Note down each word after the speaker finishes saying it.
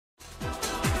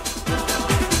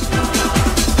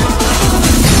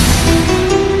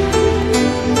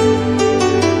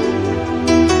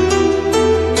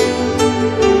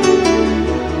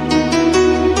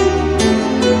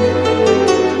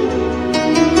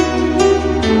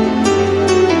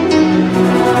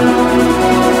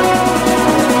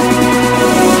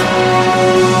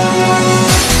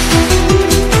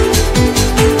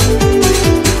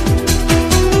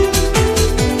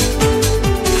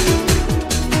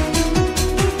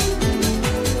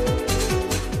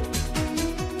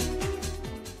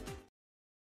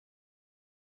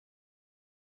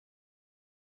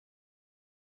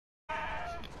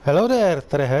Hello there,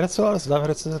 tady Heresylordcz,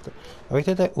 DameHruCZSK. A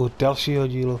vítejte u dalšího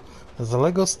dílu z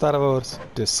LEGO Star Wars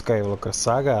The Skywalker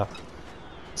Saga.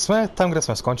 Jsme tam, kde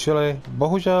jsme skončili,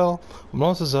 bohužel,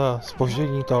 omlouvám se za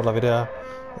zpoždění tohoto videa.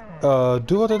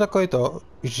 Důvod je takový to,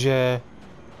 že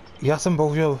já jsem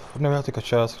bohužel neměl teďka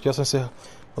čas, chtěl jsem si,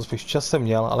 spíš čas jsem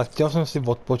měl, ale chtěl jsem si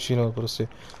odpočinout prostě.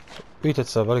 Víte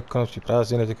co, velikonoční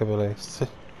prázdniny teďka byly.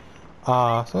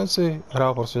 A jsem si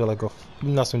hrál prostě LEGO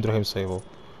na svým druhém saveu.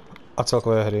 A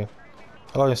celkové hry.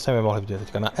 Hlavně jste mi mohli vidět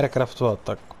teďka na Aircraftu a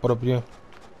tak podobně.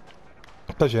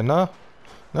 Takže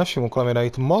naším úkolem je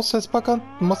najít Moses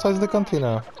de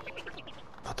Cantina.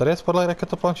 A tady je spadla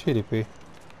raketa planší ripy.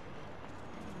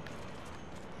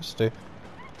 Jistý.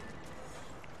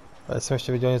 Tady jsem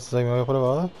ještě viděl něco zajímavého pro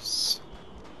vás.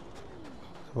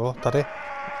 To bylo tady.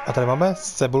 A tady máme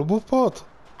Cebulbův pot.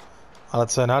 Ale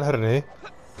co je nádherný.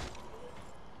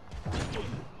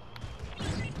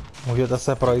 Můžete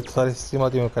se projít tady s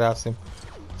tímhletím krásným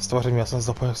stvořením, já jsem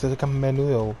zapomněl, jak se teďka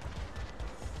jmenujou.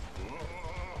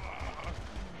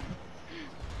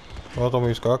 No to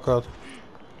můžu skákat.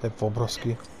 To je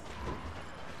obrovský.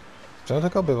 Proč je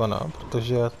taková objevaná?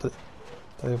 Protože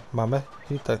tady máme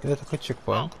i takový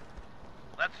checkpoint.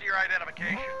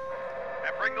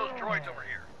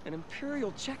 An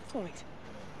Imperial checkpoint.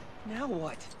 Now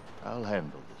what? I'll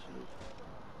handle this, Luke.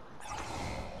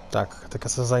 Tak, teďka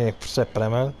se za něj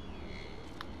přepneme.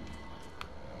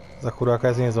 Za chudáka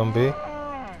je z něj zombie.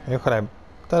 Mimochodem,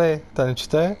 tady ten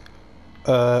čte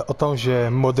o tom, že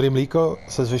modrý mlíko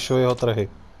se zvyšuje jeho trhy.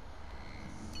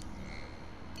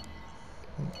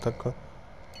 Takhle.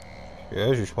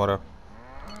 Ježišmarja.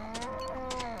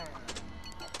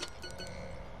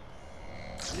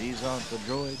 These aren't the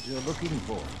droids you're looking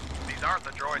for. These aren't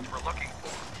the droids we're looking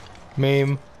for.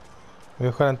 Mím.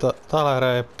 Mimochodem, tahle hra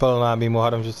je plná mimo,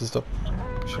 hádám, že si to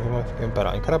všechno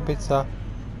imperiální krabice.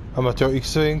 Máme těho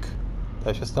X-Wing. To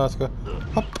je 16.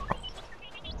 Hop.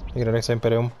 Nikdo nechce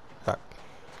Imperium. Tak.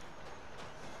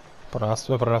 Pro nás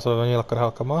jsme pronásledovaní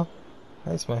lakrhálkama.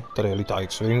 Nejsme. Tady lítá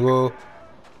X-Wingu.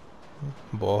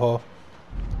 Boho.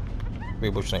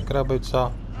 Výbušné krabice.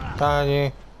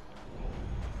 Táni.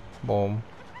 Bom.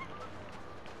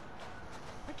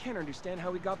 I can't understand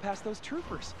how we got past those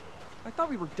troopers. I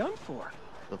thought we were done for.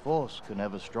 The Force can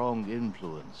have a strong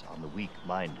influence on the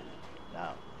weak-minded.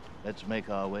 Now, let's make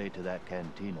our way to that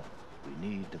cantina. We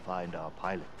need to find our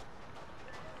pilot.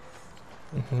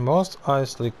 Most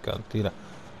Isley Cantina.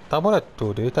 Ta bude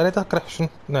tudy, tady ta crashn...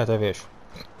 Ne, to je věž.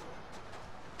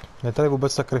 Je tady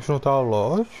vůbec ta crashnutá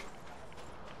loď?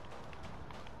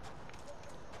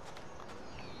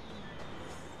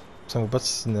 Jsem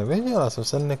vůbec nevěděl, jsem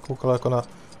se nekoukal jako na...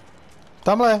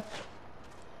 Tamhle!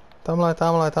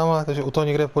 Tamhle, takže u toho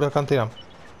někde půjde kantina.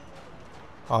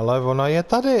 Ale ona je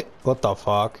tady! What the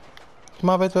fuck?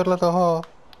 Má být vedle toho.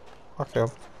 Ach jo.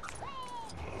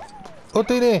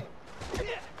 Utýdy!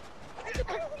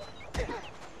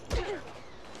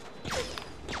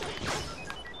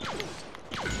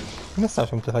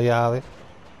 Nesnáším tyhle jávy.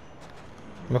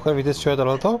 Mimochodem víte, z čeho je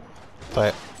tohleto? To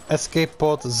je escape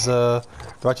pod z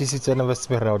 2001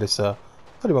 Vesmírné Odyssea.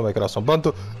 Tady máme krásnou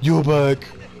bantu.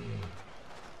 Jubek!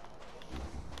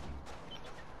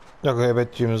 Jak je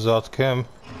tím zadkem.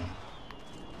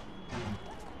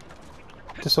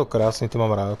 Ty jsou krásný, ty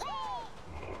mám rád.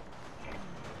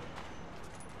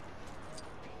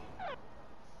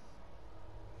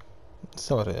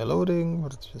 Samozřejmě loading,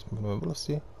 protože jsme v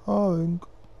oblasti. Having.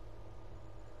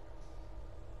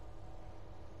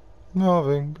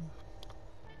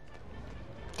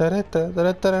 Hey,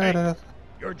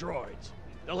 your droids.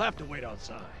 They'll have to wait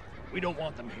outside. We don't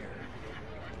want them here.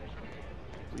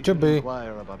 We Should should be.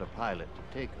 inquire about a pilot to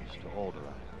take us to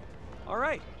Alderaan. All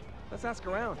right, let's ask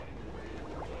around.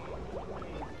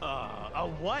 A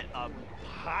what? A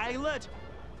pilot?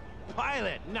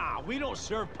 Pilot? Nah, we don't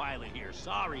serve pilot here.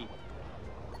 Sorry.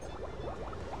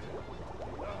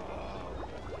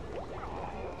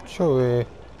 Čovi.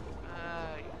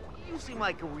 You seem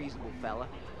like a reasonable fella.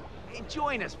 Hey,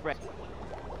 join us, Fred.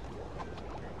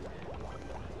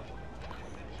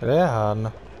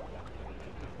 Rehan.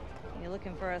 You're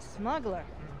looking for a smuggler.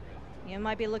 You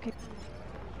might be looking...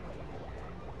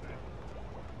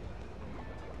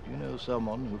 You know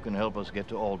someone who can help us get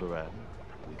to Alderaan?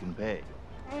 We can pay.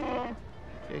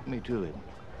 Take me to him.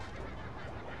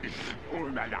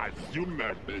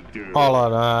 Ale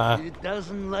ne. It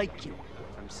doesn't like you.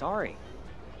 I'm sorry.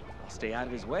 I'll stay out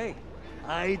of his way.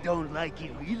 I don't like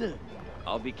you either.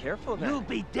 I'll be careful then. You'll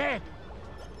be dead.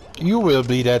 You will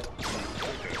be dead.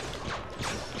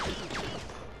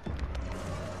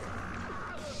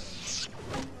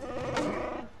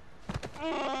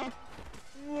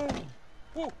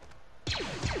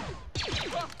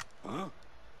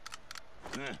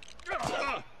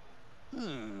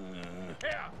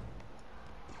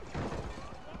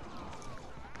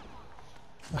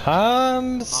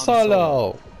 Han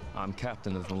Solo! I'm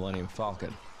captain of the Millennium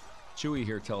Falcon. Chewie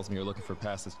here tells me you're looking for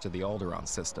passage to the Alderaan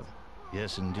system.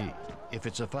 Yes, indeed. If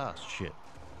it's a fast ship.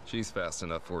 She's fast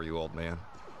enough for you, old man.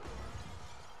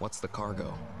 What's the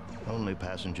cargo? Only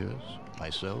passengers,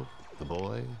 myself, the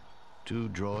boy, 2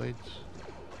 droids,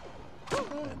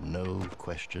 and no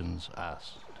questions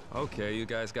asked. Okay, you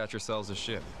guys got yourselves a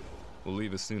ship. We'll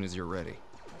leave as soon as you're ready.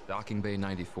 Docking Bay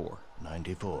 94.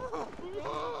 94.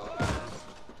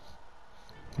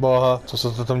 Boha, co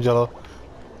se to tam dělo?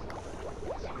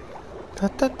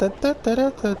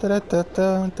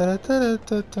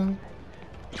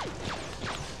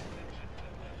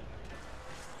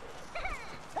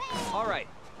 All right,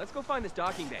 let's go find this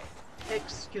docking bay.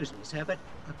 Excuse me, sir, but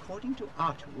according to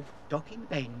R2, Docking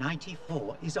Bay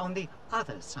 94 is on the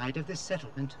other side of this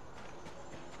settlement.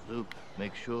 Luke,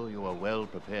 make sure you are well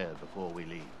prepared before we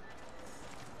leave.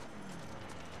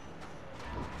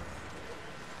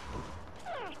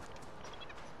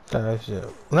 Takže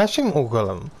naším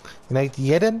úkolem je najít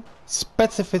jeden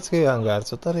specifický hangár,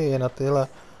 co tady je na tyhle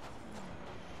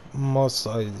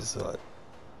mosoidizle.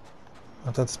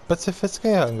 A ten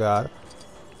specifický hangár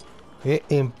je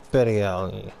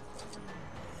imperiální.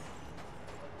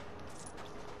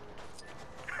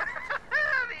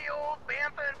 The old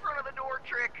bantha in front of the door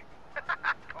trick.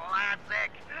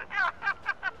 Classic.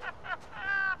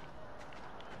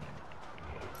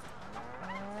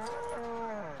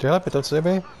 Těhle pytelci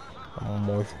by?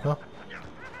 Možná.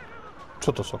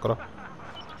 Co to sakra?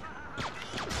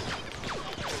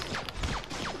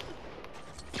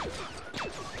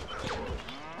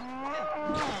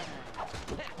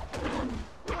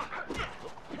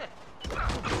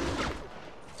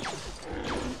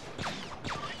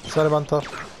 Sorry, banta.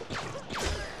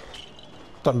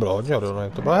 Tam bylo hodně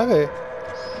odolný, to bylo heavy.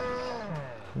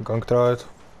 Gang trade.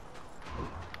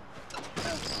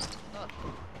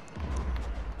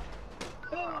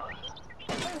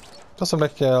 To jsem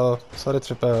nechtěl, sorry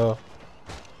 3PO.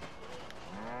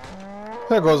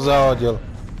 Jak ho zahodil.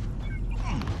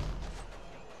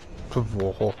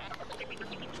 Voho.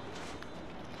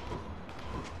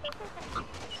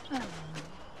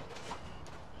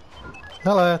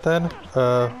 Hele, ten,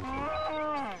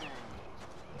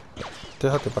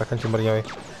 tyhle ty prachanti mrňovi.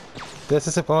 Ty,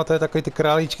 jestli si pamatuje, takový ty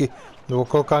králíčky, nebo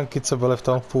kolkánky, co byly v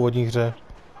tom původní hře.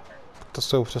 To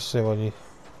jsou přesně oni.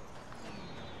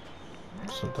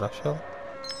 Co jsem to našel?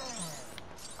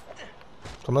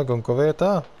 V tomhle gonkově je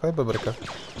ta bebrka.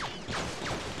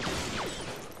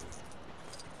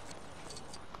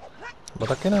 Nebo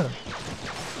taky ne.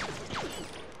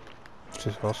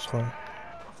 38.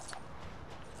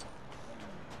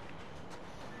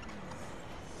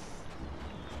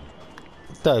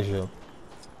 Takže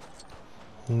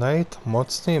najít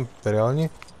mocný imperiální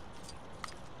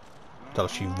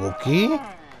další voky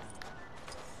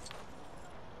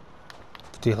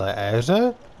v téhle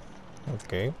éře.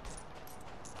 OK.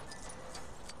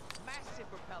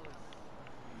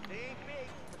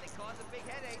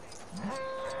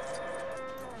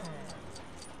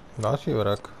 Další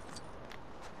vrak.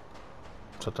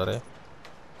 Co tady?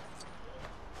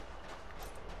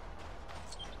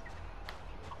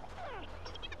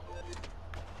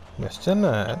 Ještě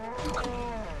ne.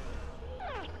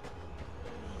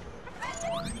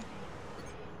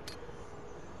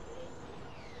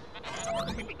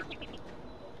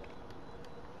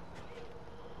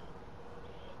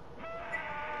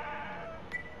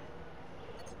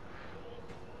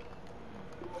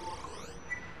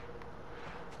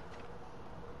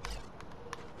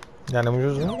 Já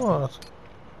nemůžu zvolat.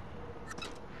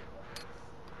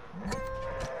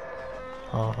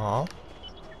 Aha.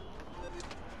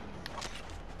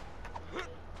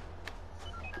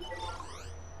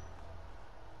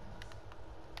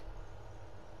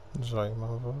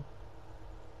 Zajímavé.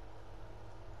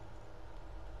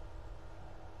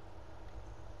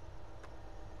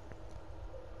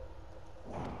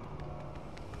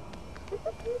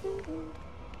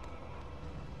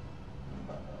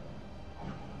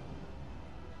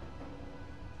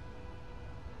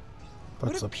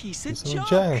 What a piece of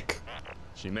junk. Junk.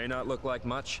 She may not look like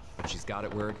much, but she's got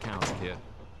it where it counts, kid.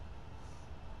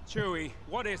 Chewie,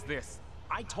 what is this?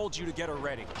 I told you to get her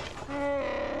ready.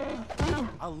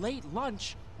 A late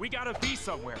lunch? We gotta be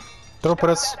somewhere.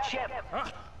 Troopers.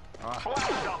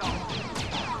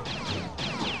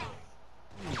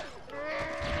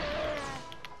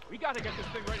 We gotta get this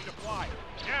thing ready to fly.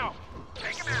 Now!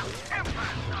 Take him out!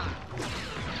 Empire style!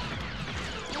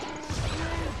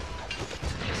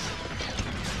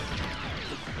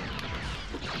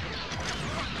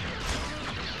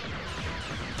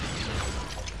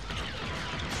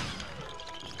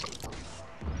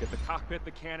 Get the cockpit cockpit,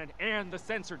 the cannon, and the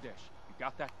sensor dish. You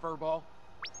got that, furball?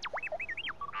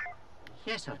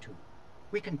 Yes, R2.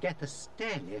 We can get the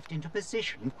stair lift into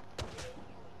position.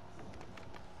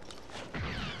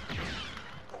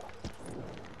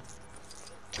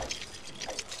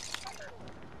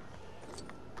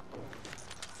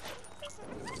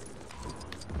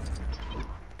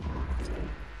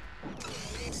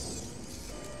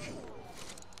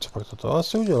 Co pak to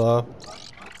asi udělá?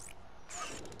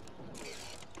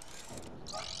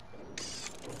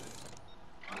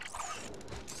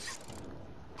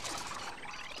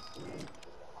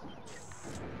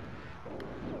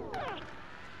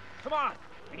 Come on!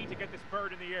 We need to get this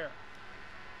bird in the air.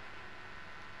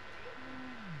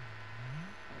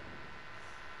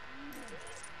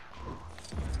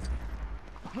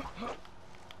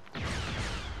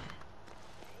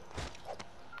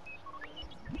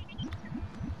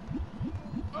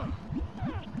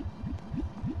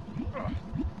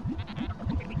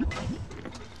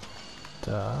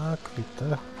 Tak,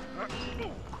 víte.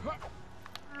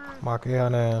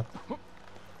 Magiane.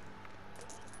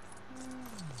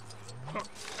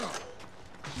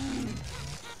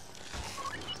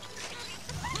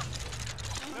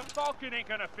 The Falcon ain't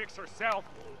gonna fix herself.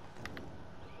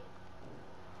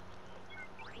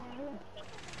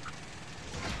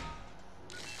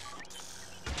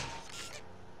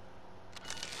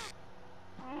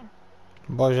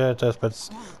 Bože, to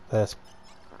je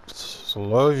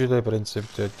složitý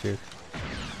princip těch.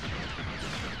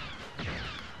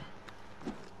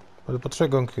 Potřebuje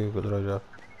gonky, podraža.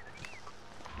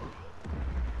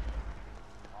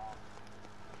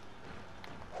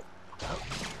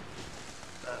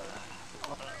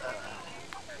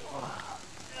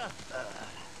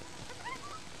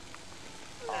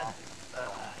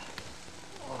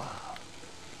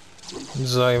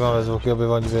 Zajímavé zvuky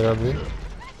obyvaní vyrábí.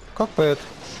 Kokpit.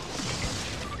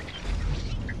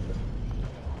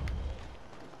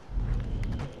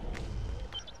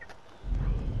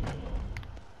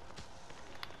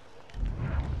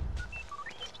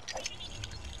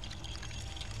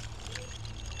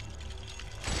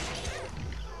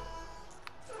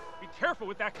 Be careful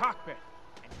with that cockpit,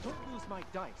 and don't lose my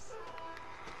dice.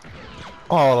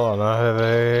 Oh, no,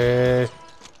 heavy.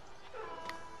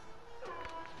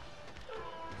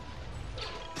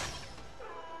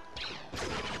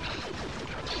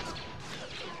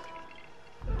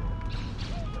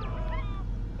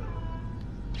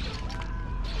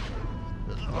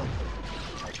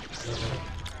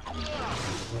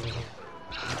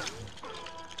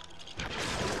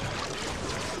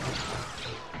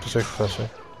 Zeg vassen.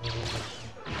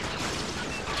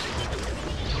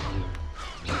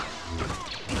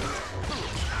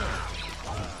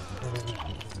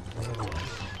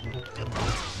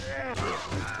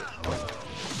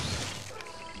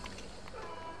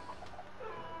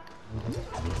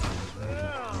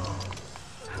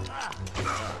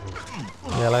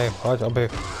 Dělej, pojď,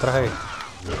 oběh, trhej.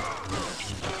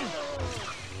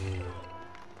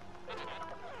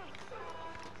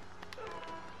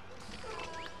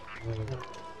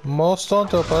 Most on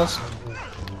to pas.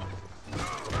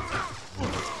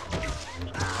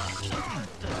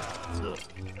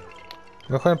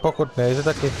 Mimochodem, pokud nejde,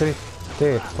 tak některé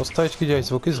ty postavičky dělají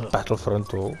zvuky z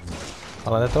Battlefrontu.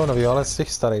 Ale ne toho nového, ale z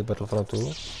těch starých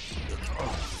Battlefrontů.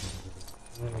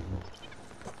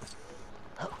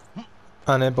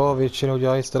 A nebo většinou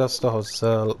dělají teda z toho, z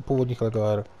původních Lego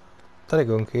her. Tady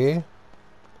gonky.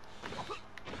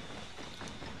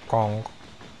 Gong.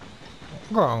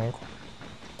 Gong.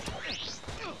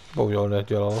 Bohužel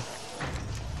nedělal.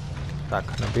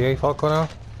 Tak, nabíjej Falcona.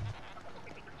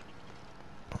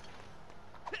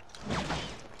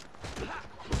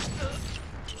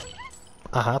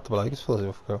 Aha, to byla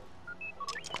explozivka.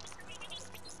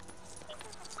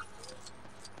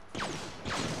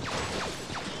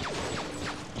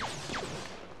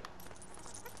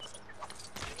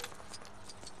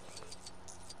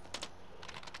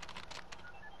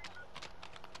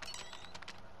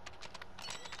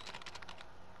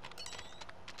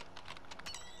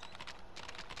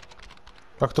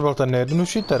 Tak to byl ten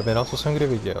nejjednodušší terminál, co jsem kdy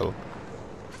viděl.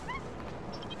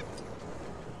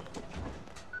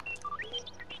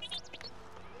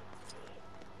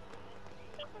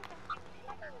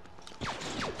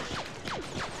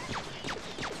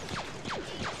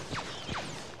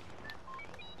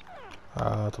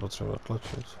 A to potřeba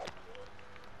tlačit.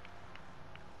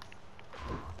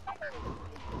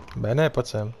 Bene, pojď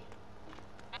sem.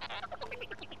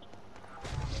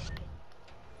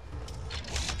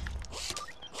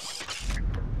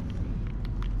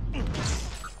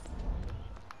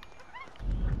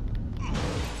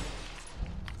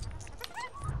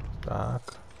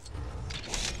 Tak.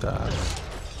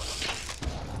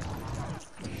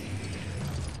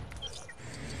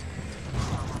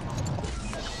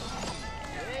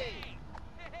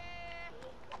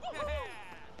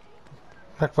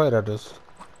 Taková radost.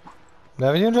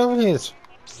 Nevidím dovnitř.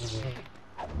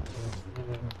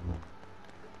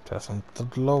 Já jsem to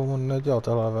dlouho nedělal,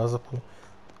 tohle já zapomněl.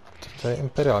 To je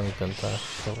imperiální ten to.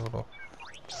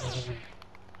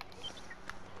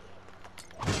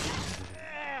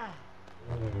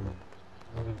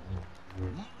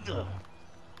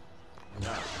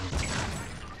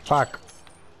 Fuck.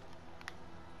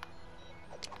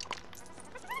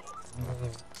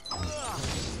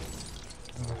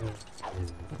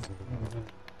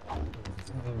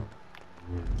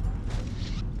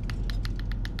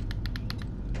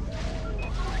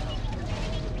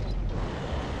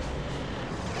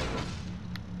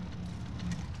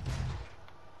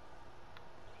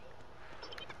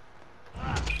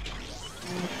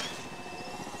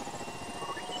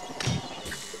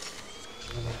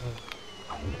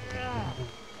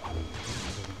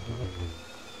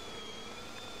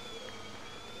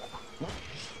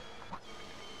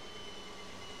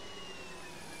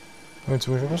 Nic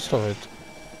můžu postavit.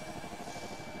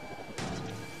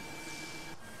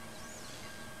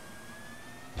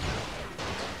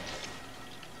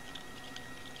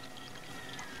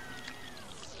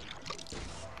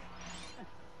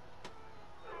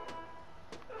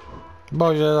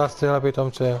 Bože, zase tyhle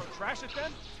pitomci. Trash it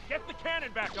then? Get the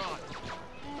cannon back on!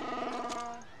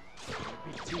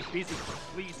 Be too busy for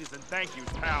pleases and thank yous,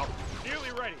 pal.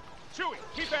 Nearly ready. Chewie,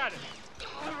 keep at it!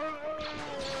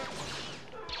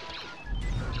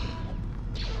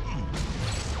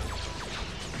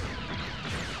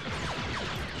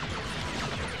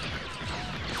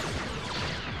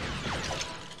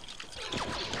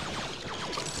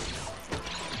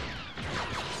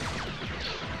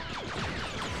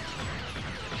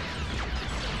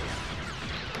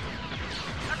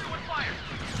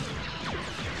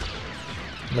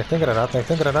 Nech ten granát, nech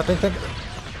ten granát, nech ten...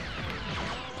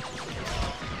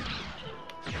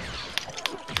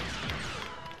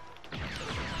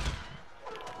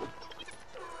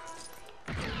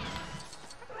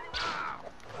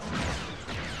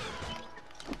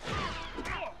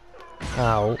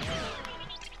 Au.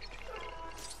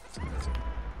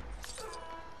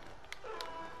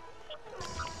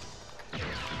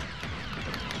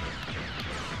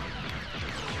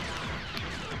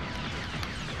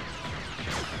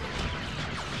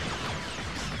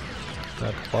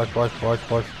 Tak,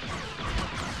 pojď.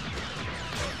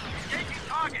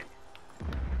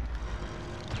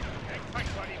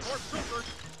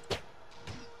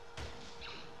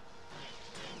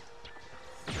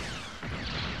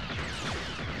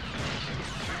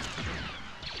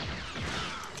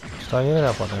 To ani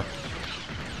nenapadne.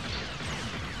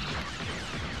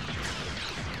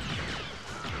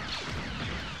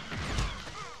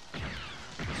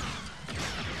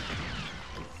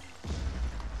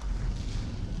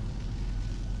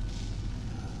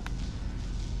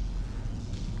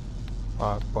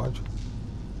 Tak, pojď.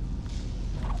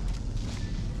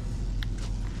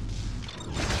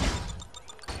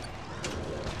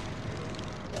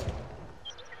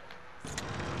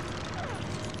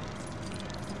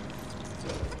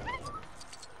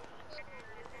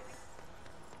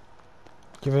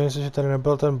 Dívejme se, že tady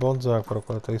nebyl ten bonzák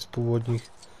prokletý z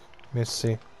původních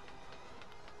misí.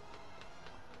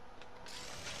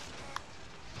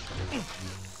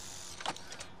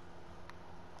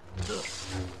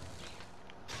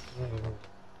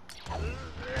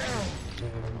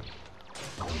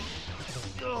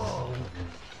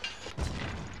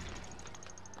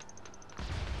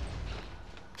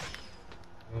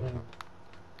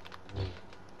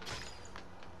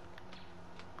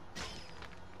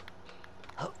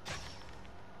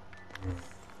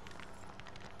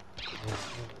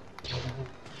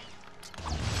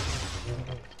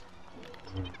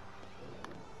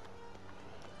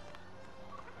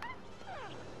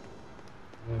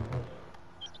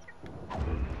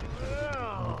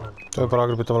 To vypadá,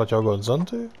 kdyby to vletěl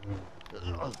Gonzanty?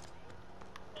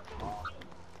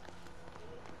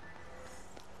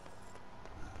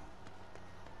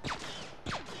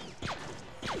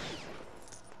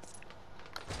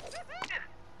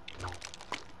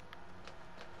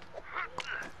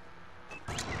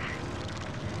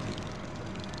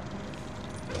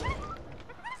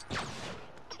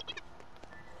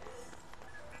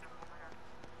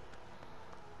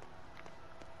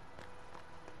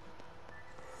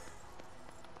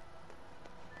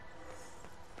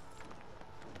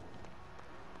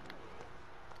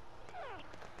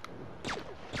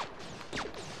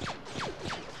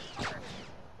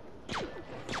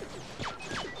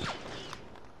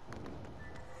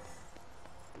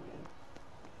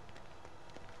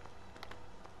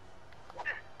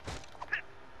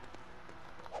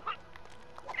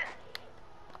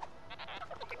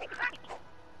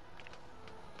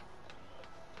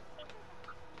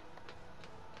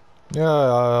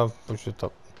 Jo, už je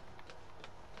to.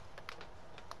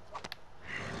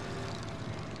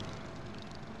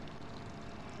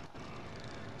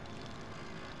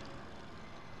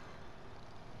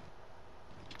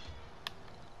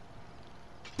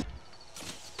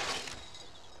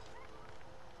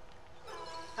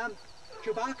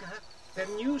 Chewbacca, the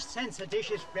new sensor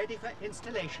dish is ready for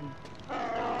installation.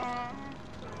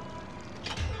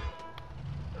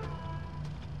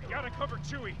 We gotta cover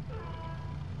Chewie.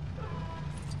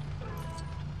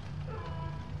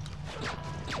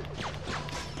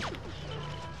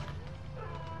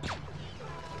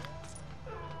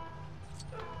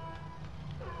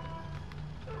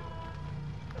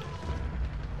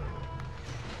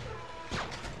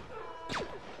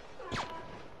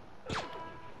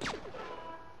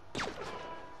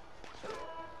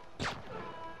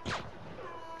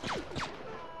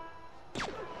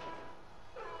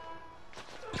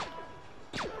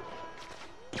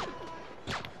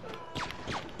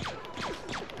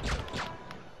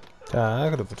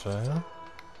 Tak, dobře.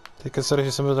 Teďka sorry,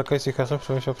 že jsem byl takový slychá, jsem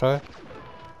přemýšlel právě.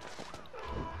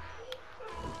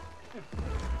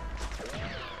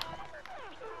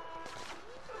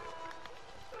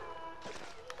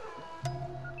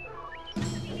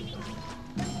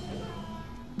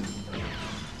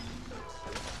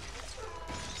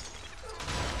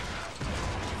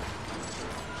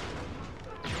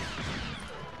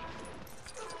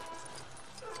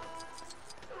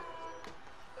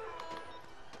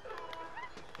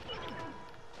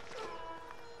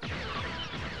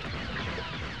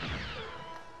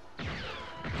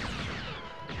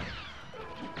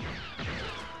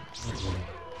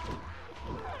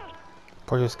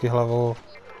 Pojď hezky hlavou.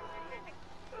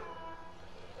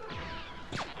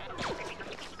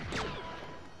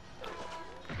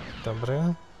 Dobré.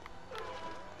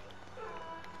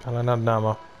 Ale nad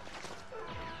náma.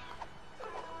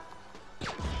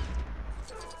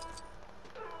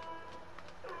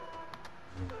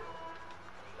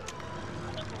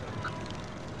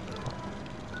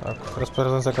 Tak,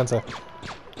 rozpěl se konce.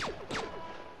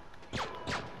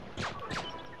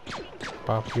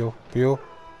 Piju.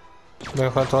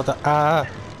 Mimochodem tohle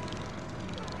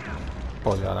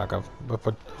pojď, já nějaká,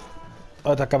 pojď.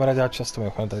 Ale ta kamera dělá často,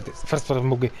 mimochodem tady ty first person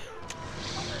bugy.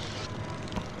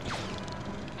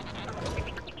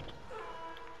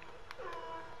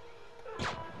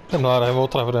 Ten mladý je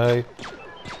otravnej.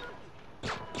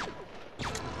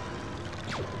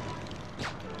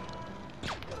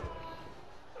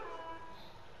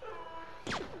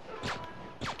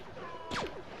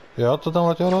 Jo, to tam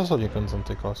letěl rozhodně koncem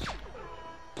ty klas.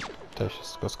 To je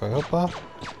všechno Skyhopa.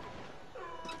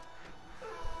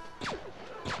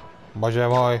 Bože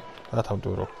můj,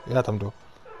 já tam jdu.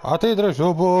 A ty drž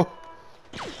hubu.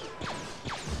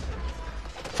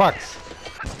 Fakt.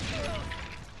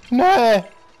 Ne.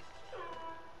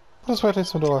 Rozvěřit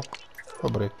jsem dole.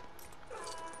 Dobrý.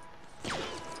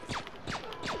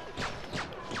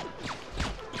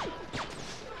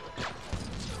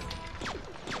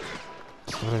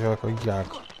 To je jako jak.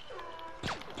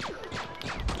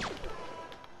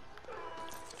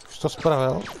 Už to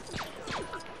spravil?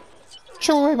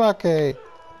 Čuj, makej!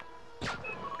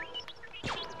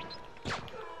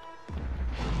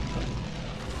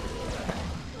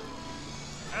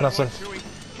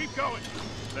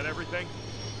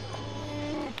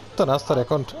 To nás tady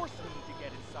kont.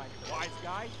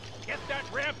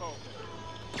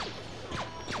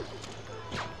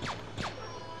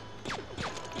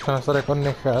 To nás tady kont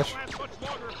necháš.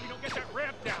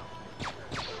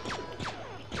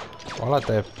 Ale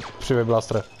to je přivy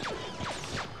blaster.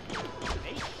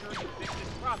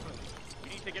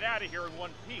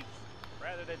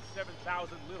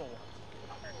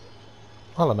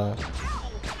 Ale ne.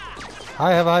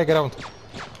 I have high ground.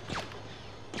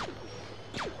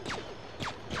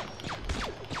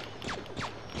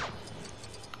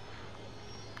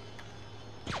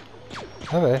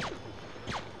 Heavy.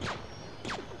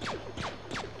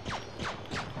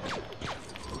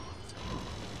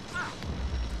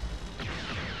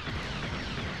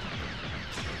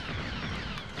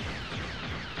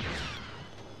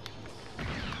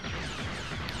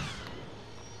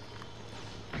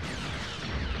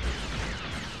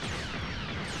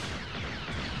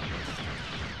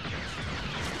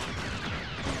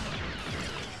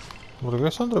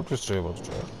 Mogę Sandra przystrzeliwać,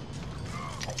 czy?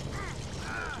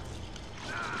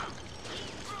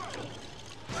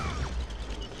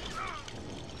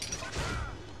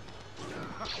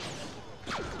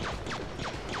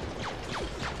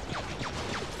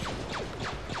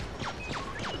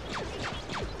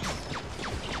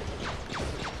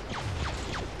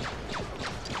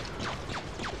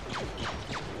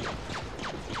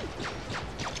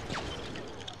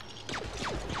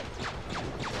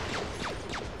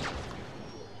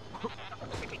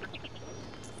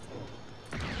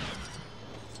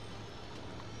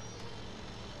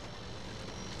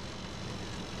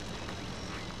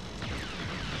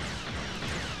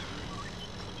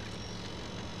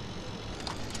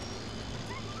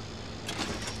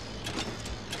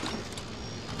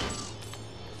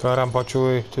 Tváram,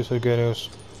 počuj, ty jsi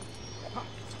genius.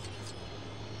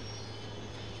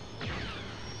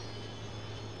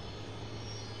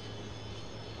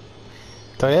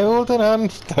 To je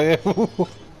lieutenant, to je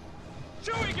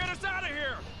Chewie, get us out of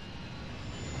here!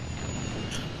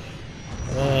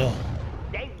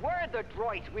 They were the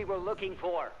droids we were looking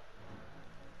for.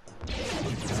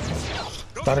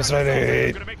 That is ready.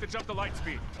 I'm gonna make the jump to light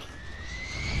speed.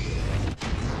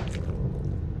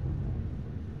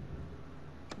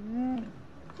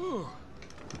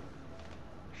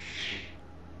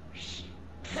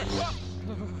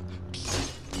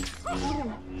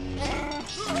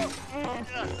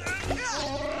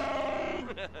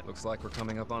 Looks like we're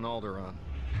coming up on Alderaan.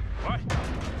 What?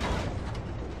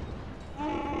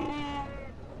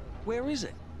 Where is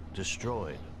it?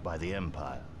 Destroyed by the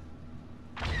Empire.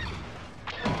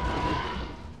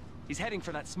 He's heading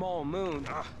for that small moon.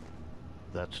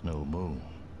 That's no moon.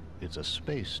 It's a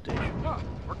space station.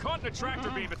 We're caught in a tractor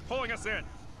beam. It's pulling us in.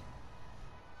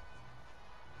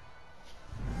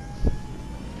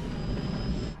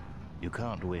 You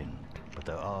can't win, but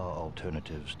there are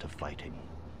alternatives to fighting.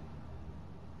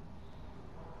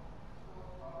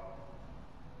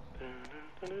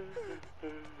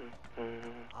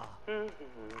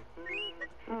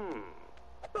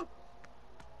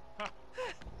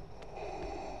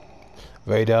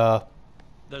 Vader.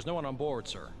 There's no one on board,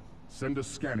 sir. Send a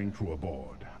scanning crew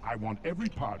aboard. I want every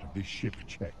part of this ship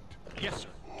checked. Yes, sir.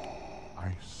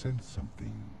 I sense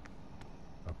something.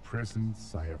 A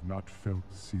presence I have not felt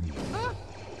since.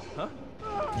 Huh?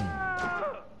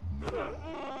 No,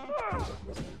 that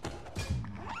wasn't it.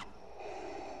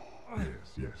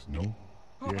 Yes, no?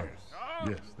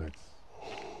 Yes, that's...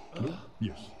 No?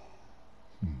 Yes.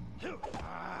 So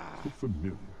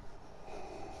familiar.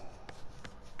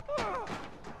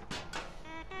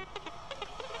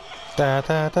 Da,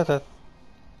 da, da, da.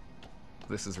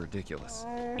 This is ridiculous.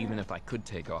 Even if I could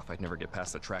take off, I'd never get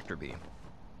past the tractor beam.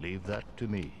 Leave that to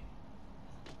me.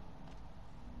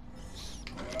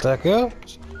 Tak jo.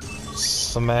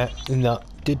 Jsme na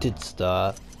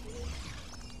Diditstar.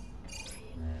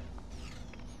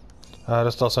 A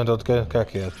dostal jsem do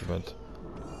jaký achievement.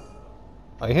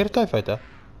 I hear TIE Fighter.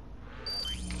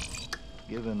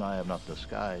 Given I am not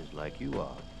disguised like you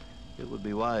are, it would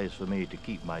be wise for me to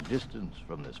keep my distance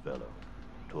from this fellow,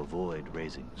 to avoid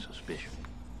raising suspicion.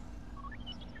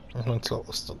 Co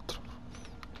ostatnio.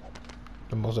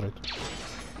 Może.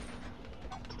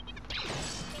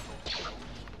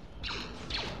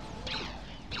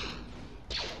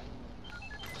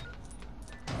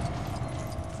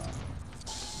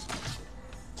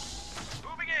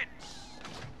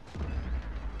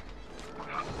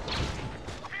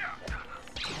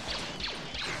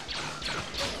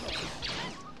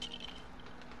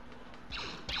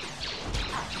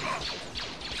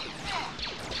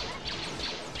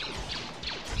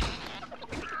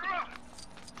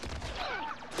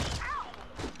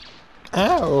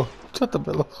 Au, co to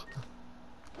bylo?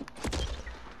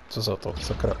 Co za to,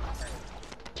 sakra?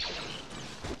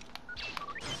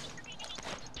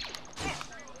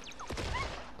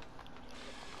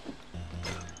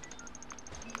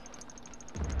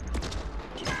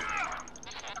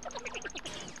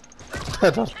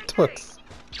 To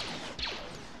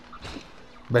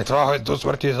Bitva do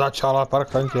smrti začala,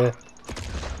 parkantě.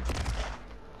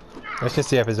 Ještě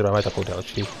si epizodu máme takovou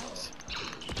další.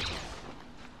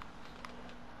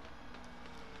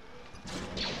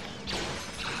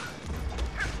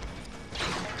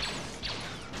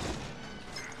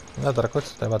 Na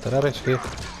drakoci, tady máte rarečky.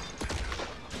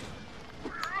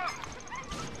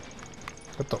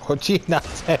 To chodí na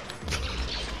se.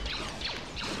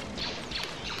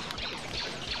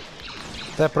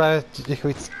 To je právě těch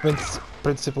víc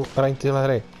principů hraní tyhle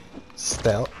hry.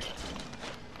 Stealth,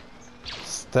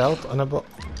 anebo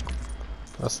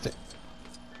vlastně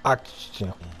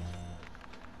akčně.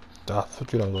 Tak, co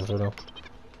ti dám dobře, no.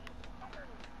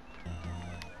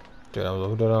 Ti dám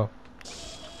dobře, no.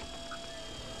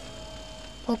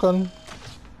 Falcon.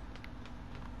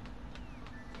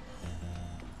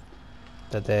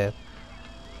 Tady.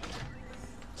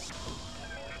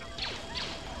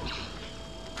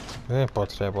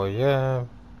 Nepotřebuje.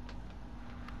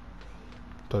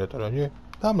 Tady to není.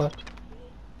 Tamhle.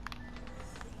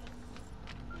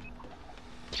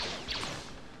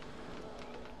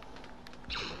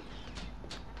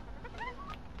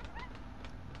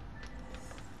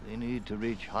 They need to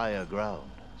reach higher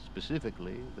ground,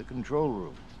 specifically the control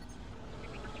room.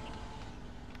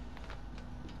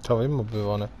 To vím,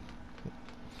 obyvane.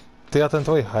 Ty a ten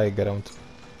tvoj high ground.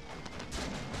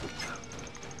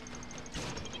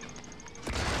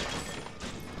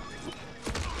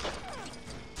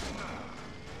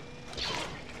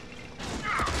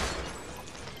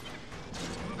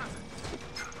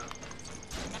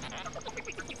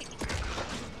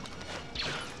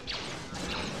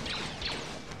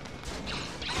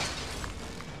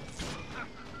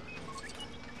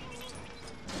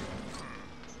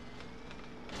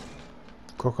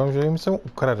 Koukám, že jim jsou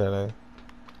ukradeny.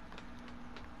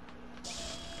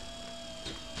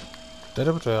 To je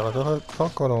dobře, ale tohle k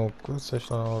Falconu, se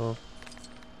šlo nahoru.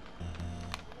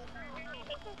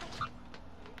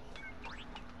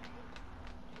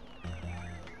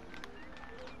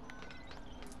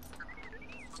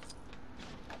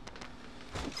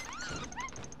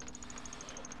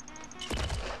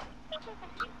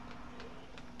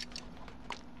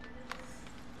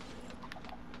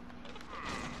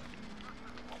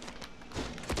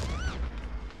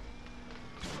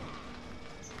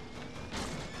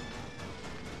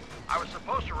 I was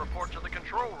supposed to report to the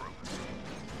control room.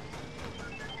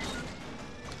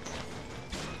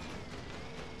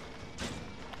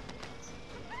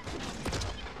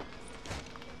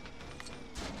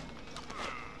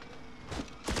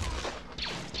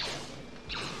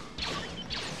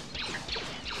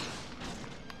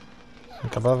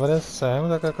 Kabel vede sem,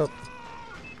 tak jako...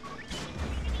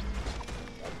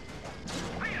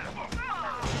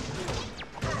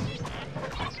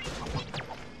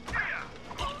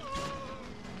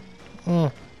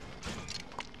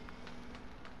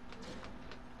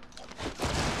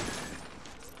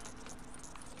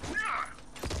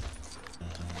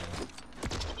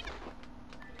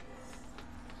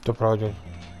 To prohodil.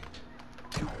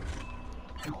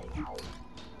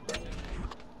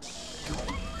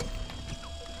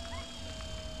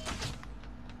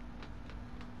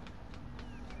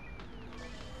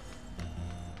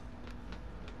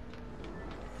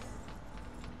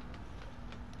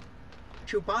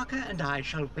 Chewbacca and I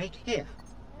shall wait here.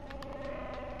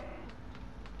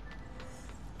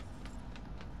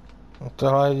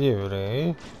 Tohle je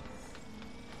divný.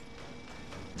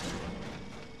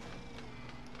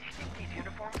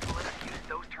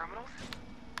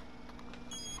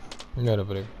 Ne,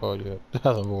 dobrý, pohodě.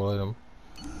 Já jsem volil jenom.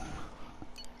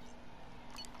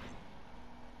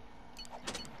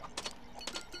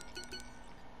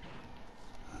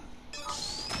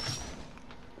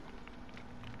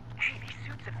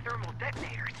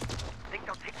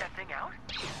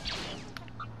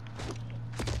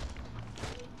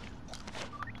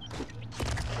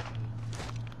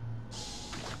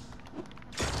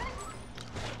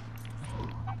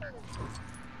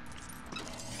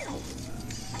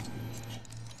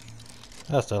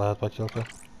 Já se rád platil to.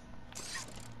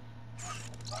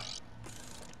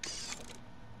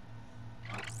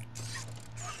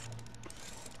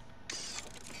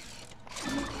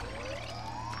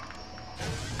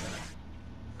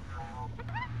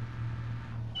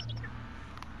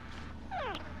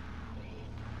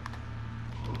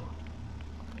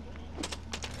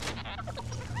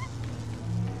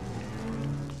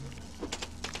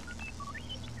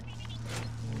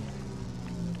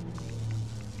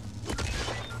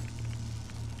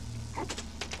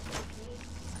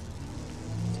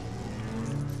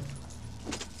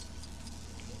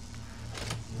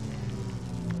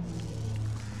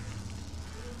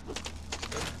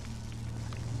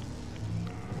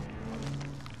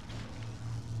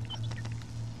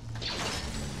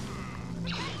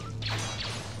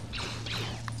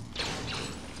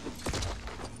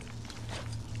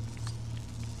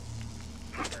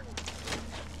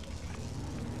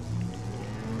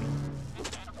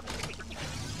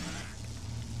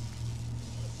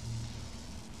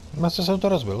 Vlastně jsem to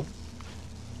rozbil.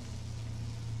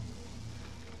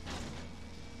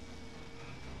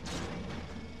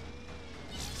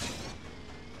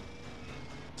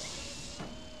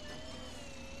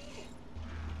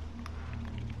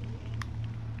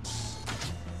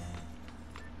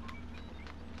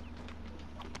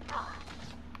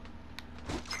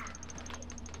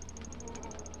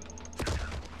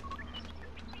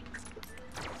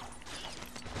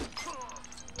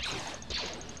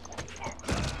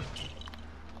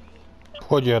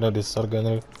 Chodí na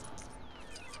disargenery.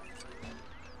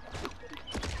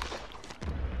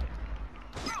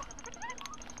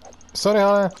 Sorry,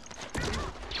 ale...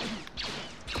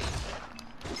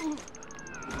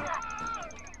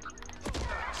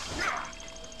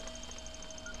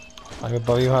 A mě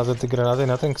baví házet ty granáty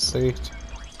na ten ksicht.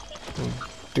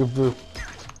 Dubu.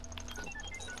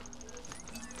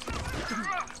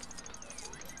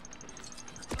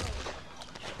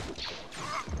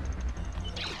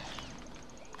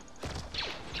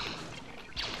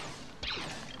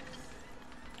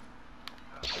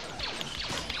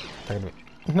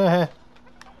 Ne.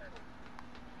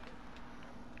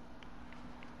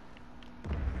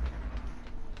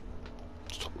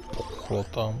 Co pochlo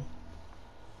tam?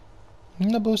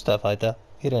 Nebo fajta,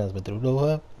 11 metrů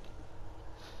dlouhé.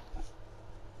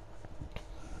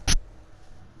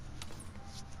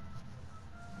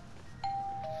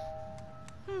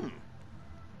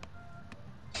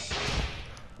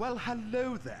 Well,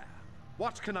 hello there.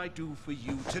 What can I do for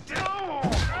you today?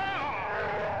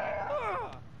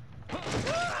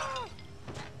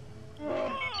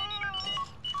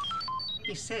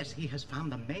 He says he has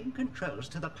found the main controls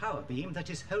to the power beam that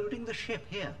is holding the ship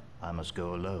here. I must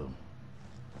go alone.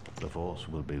 The Force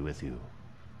will be with you.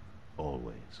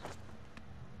 Always.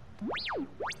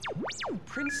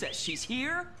 Princess, she's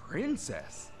here?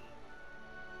 Princess?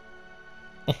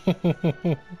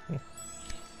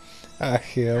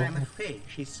 I'm afraid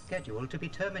she's scheduled to be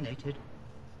terminated.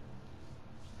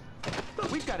 But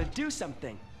we've got to do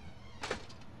something.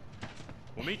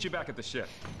 We'll meet you back at the ship.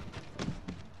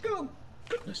 Oh,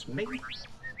 goodness me.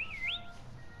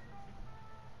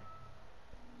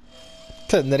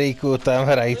 Ten rýků tam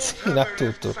hrající na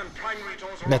tuto.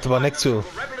 Ne, to nechci.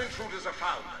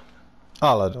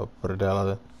 Ale do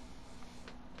prdele.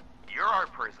 You're our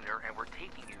prisoner and we're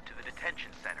taking you to the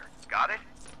detention center. Got it?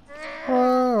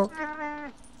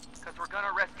 Because we're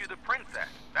gonna rescue the princess.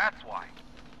 That's why.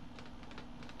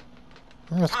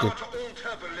 That's Power good. to all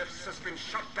turbo lifts has been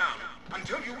shut down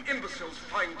until you imbeciles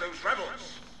find those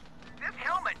rebels. This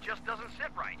helmet just doesn't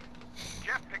sit right.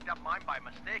 Jeff picked up mine by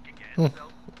mistake again,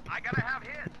 so I gotta have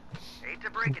his. Hate to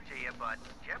break it to you, but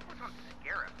Jeff was on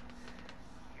Scarab.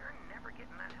 You're never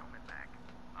getting that helmet back.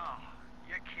 Oh,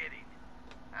 you're kidding.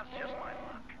 That's just my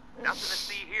luck. Nothing to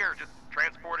see here, just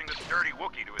transporting this dirty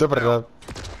Wookiee to his cell.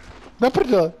 Do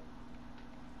prdele.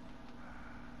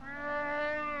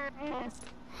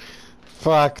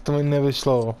 Fakt, to mi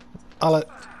nevyšlo. Ale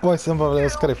boj jsem bavil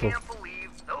s Kryfu.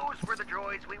 Those were the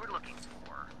droids we were looking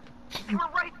for. They were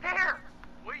right there.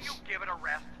 Will you give it a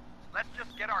rest? Let's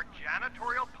just get our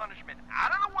janitorial punishment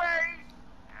out of the way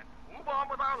and move on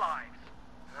with our lives.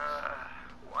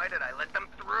 Why did I let them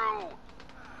through?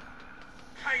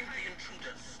 Find the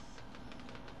intruders.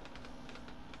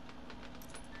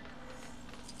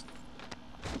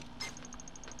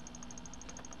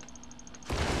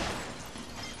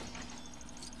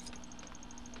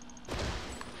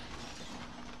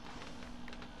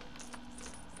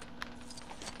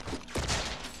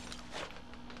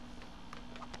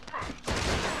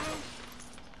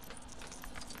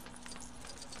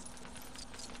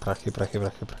 Prachy.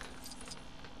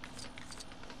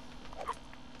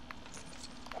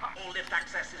 All lift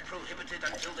access is prohibited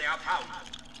until they are found.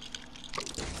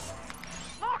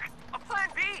 Look, a plan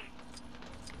B.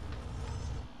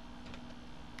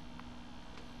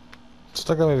 Co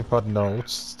takhle mi vypadnou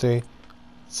z ty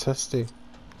cesty?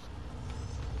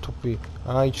 Tupý.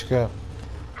 Ajíčka.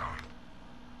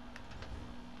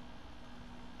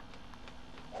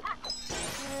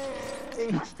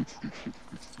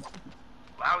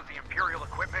 Lousy Imperial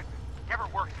equipment never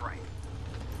works right.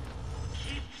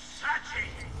 Keep searching.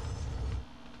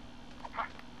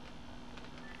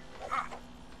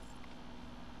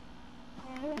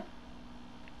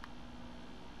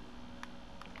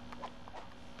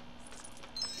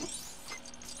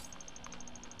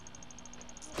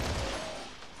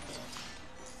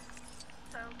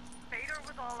 So Vader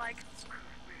was all like,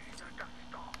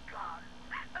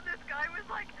 and this guy was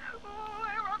like,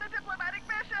 we're on a diplomatic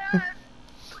mission.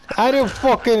 Are you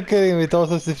fucking kidding me? To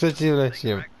jsem si předtím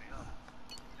nevšiml.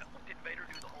 Did Vader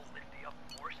do the whole lifty up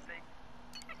force thing?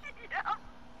 Yeah.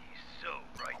 He's so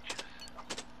righteous.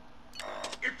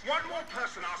 If one more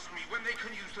person asks me when they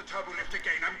can use the turbo lift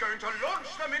again, I'm going to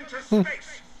launch them into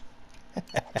space.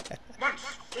 Once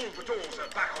all the doors are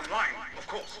back online, of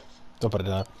course. Do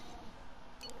prdele.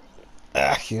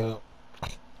 Ach jo.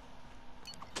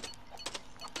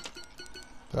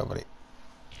 Dobrý.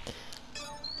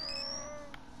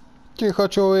 Ticho,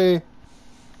 čuj.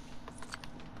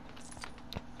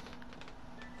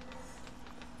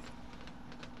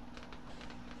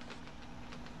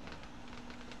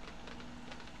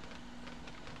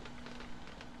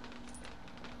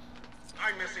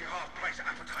 I'm missing half-price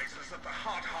appetizers at the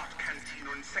Hard Heart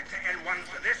Cantina in Sector N1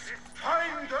 for this.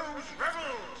 Find those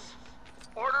rebels!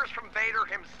 Orders from Vader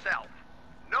himself.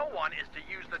 No one is to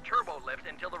use the turbo lift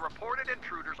until the reported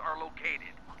intruders are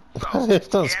located. So,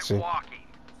 get walking.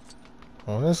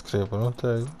 On je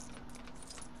skřepnutý.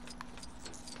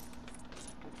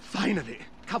 Finally!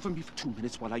 Cover me for 2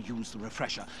 minutes while I use the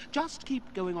refresher. Just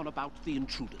keep going on about the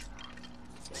intruders.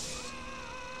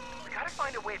 We gotta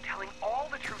find a way of telling all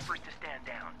the troopers to stand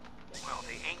down. Well,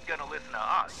 they ain't gonna listen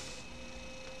to us.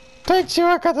 Teď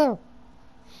čivaka to!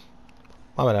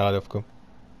 Máme náladovku.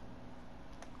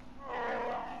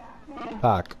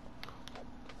 Tak.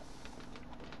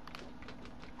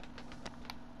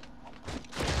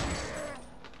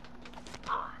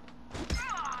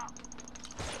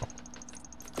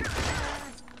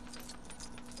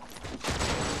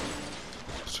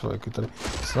 Člověky tady.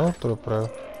 Co to dopravil?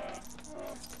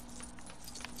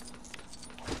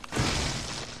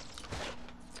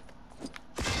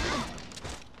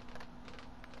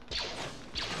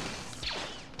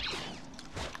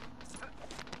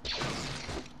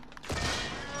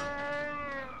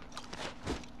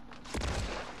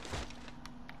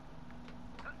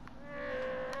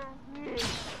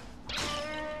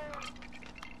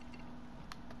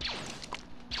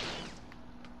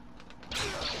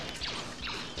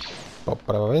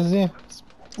 Oprava vězně.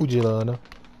 Uděláno.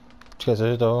 Počkej,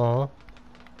 cože to?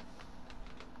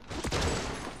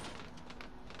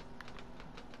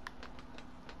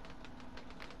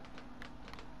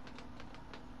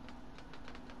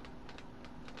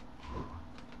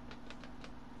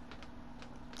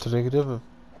 Tady kde v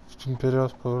Imperial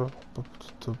Power?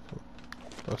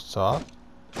 Co?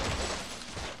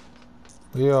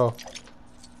 Jo.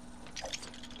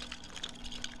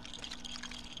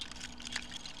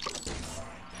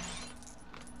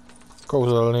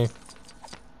 Kouzelný.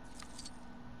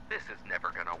 This is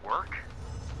never gonna work.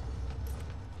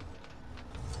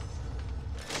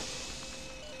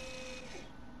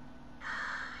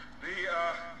 The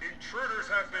intruders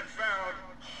have been found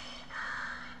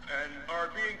and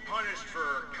are being punished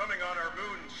for coming on our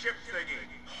moon ship thingy.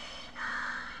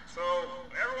 So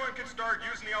everyone can start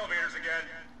using the elevators again.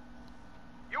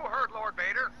 You heard Lord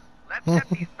Vader. Let's get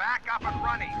these back up and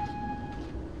running.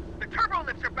 The turbo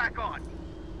lifts are back on.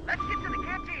 Let's get to the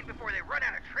canteen before they run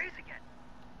out of trays again.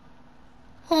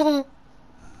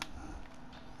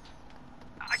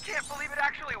 I can't believe it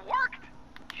actually worked.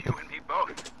 You and me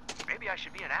both. Maybe I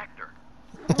should be an actor.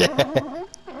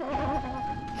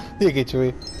 Díky,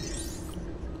 Chewie.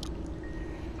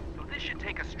 So this should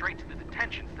take us straight to the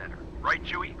detention center, right,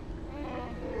 Chewie?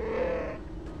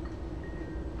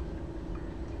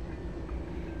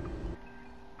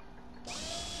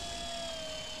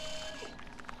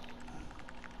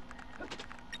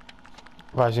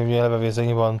 Vážně měli ve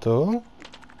vězení Bantu?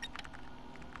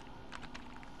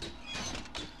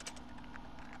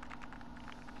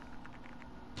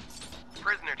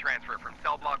 Prisoner transfer from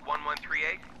cell block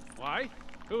 1138. Why?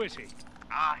 Who is he?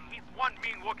 He's one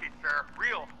mean Wookiee, sir.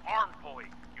 Real arm pulley.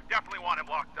 You definitely want him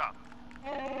locked up.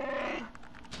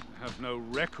 Have no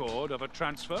record of a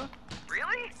transfer?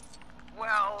 Really?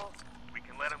 Well, we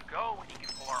can let him go and he can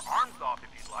pull our arms off if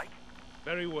you'd like.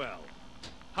 Very well.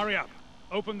 Hurry up.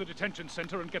 Open the detention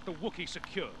center and get the Wookiee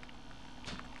secured.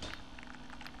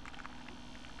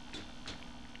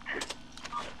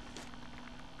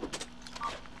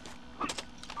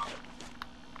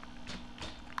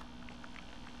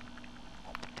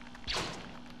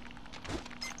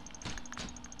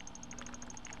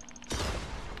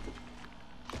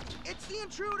 It's the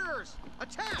intruders!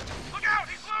 Attack! Look out,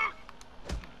 he's loose!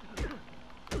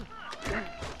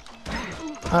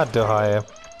 A dohaje.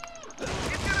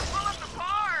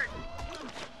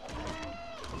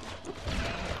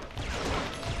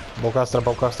 Bowcaster,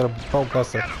 bowcaster,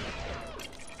 bowcaster.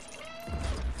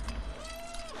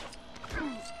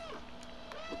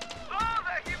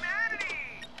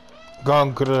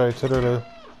 Gone, great. How can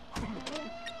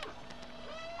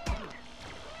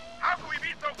we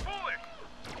be so foolish?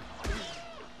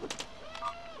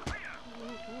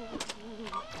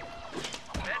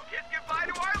 Let's kiss goodbye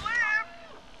to our lives!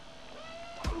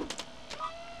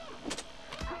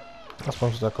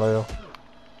 Aspoň to takhle, jo.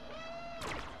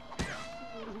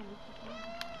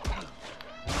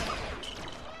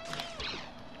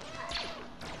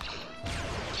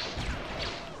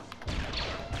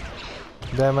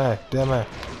 Jdeme. Hello?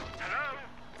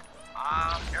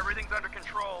 Everything's under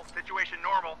control. Situation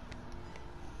normal.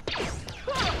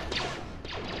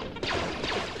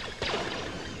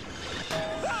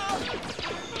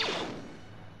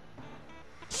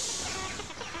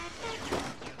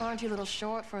 Aren't you a little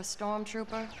short for a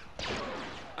stormtrooper?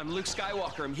 I'm Luke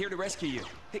Skywalker. I'm here to rescue you.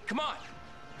 Hey, come on!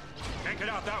 Can't get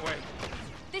out that way.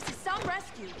 This is some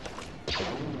rescue.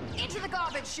 Into the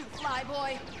garbage chute,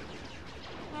 flyboy.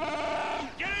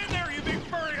 Get in there, you big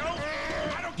furry oaf!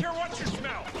 I don't care what you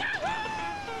smell!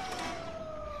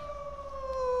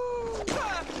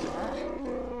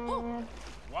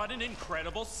 What an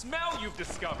incredible smell you've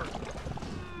discovered!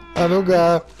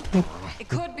 Anuga! It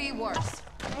could be worse.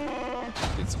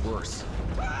 It's worse.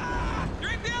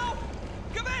 3PO!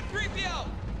 Come in, 3PO!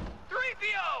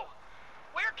 3PO!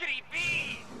 Where could he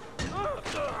be?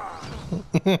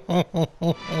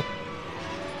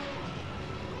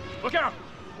 Look out!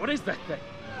 What is that thing?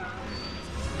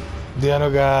 The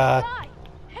Anuga!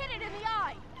 Hit it in the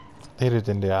eye! Hit it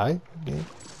in the eye? Okay.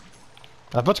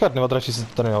 A počkat, neodračí se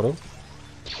to tady nahoru.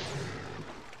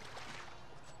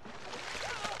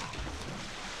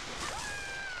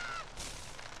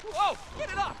 Whoa!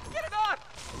 Get it up! Get it up!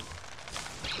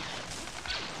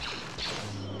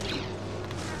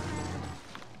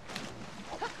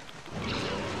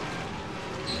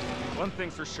 One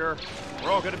thing's for sure,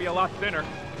 we're all gonna be a lot thinner.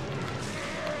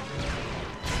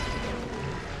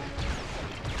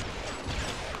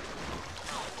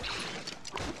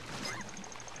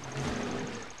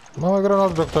 Máme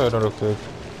granát, tak to je jednoduchý.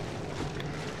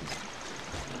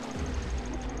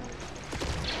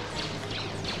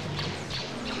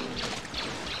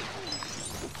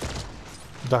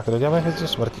 Tak, doděláme hvězdu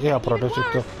smrti a prodloužit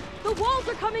to. The walls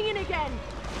are coming in again.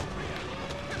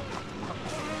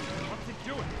 What's it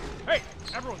doing? Hey,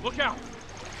 everyone, look out!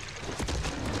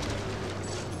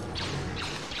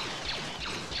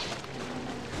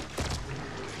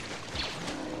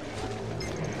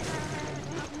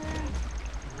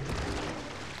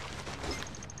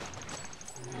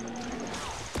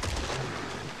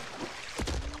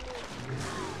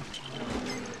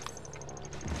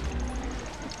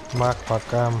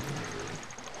 Makam.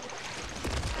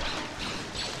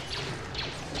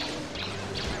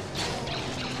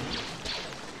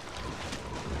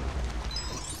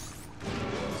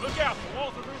 Look out, the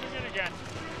walls are moving in again.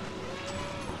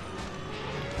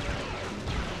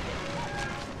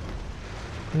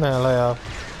 Ne, ale já.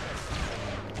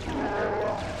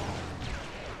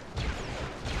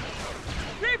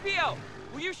 Creepio!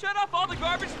 Will you shut off all the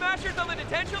garbage smashers on the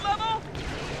detention level?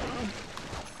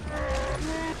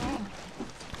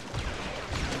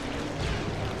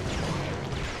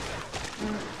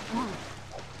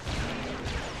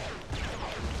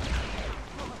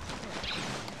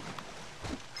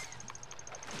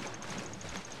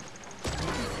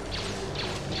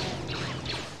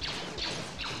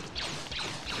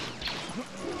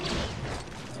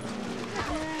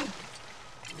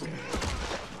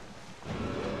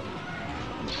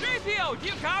 Creepio, do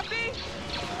you copy?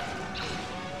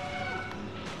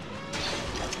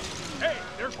 Hey,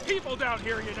 there's people down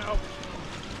here, you know.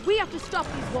 We have to stop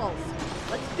these walls.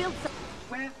 Let's build some.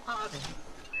 Where are they?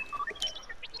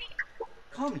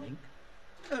 Comlink?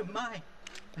 Oh my!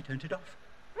 I turned it off.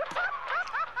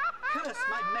 Curse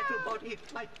my metal body,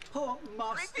 my poor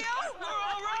master. We're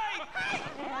all right!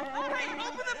 Hey,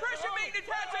 open the pressure maintenance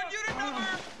hatch on unit number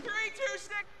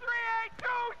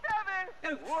 3263827!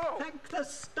 Oh, whoa. Thank the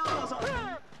stars on me!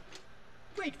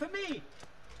 Wait for me!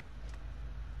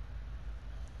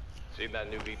 Seen that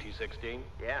new VT-16?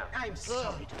 Yeah. I'm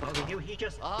sorry to bother you, he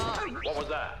just... What was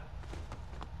that?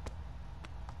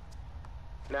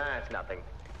 Nah, it's nothing.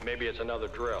 Maybe it's another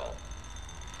drill.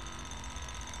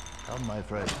 Come, my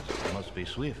friends. You must be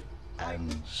swift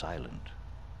and silent.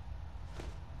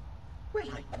 Well,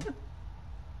 I know.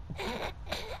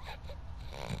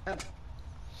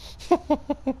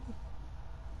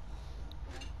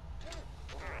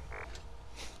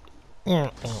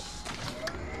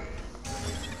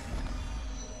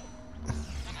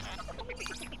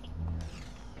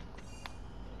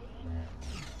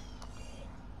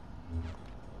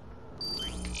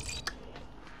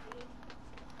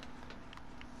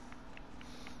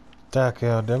 Tak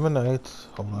jo, jdeme najít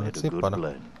omláci pana.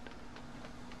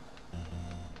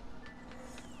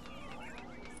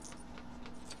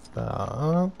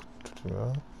 Tak,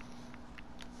 jo.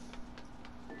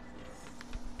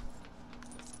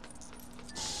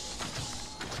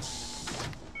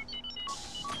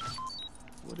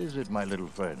 What is it, my little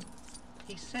friend?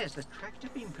 He says the tractor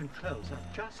beam controls are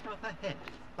just up ahead,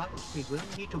 but we will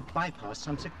need to bypass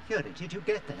some security to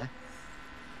get there.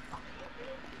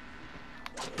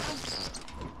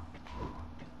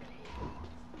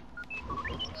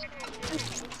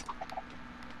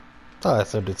 Já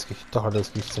jsem tohle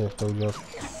vždycky chci to udělat.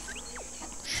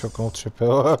 Šoknout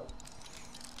třipil.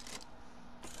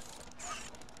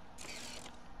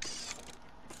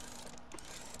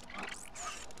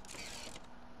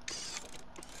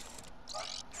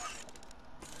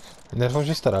 Neřím,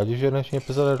 že jste rádi, že dnešní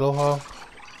epizoda je dlouhá.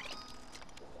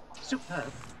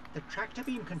 Superb. The tractor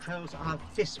beam controls are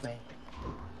this way.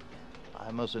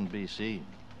 I mustn't be seen.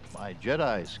 My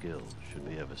Jedi skills should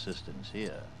be of assistance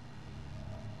here.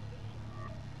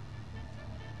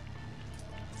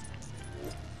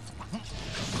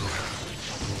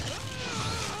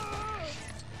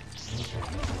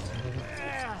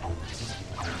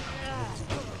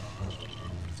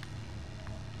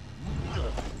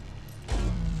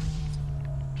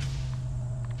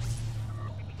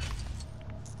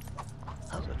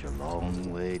 Such a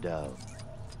long way down.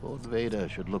 Lord Vader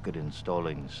should look at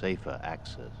installing safer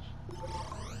access.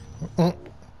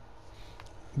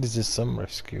 This is some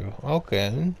rescue. OK,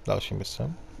 další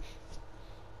mise.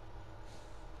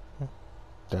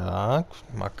 Tak,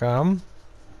 makám.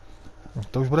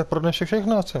 To už bude pro dnešek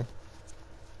všechno asi.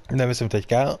 Nemyslím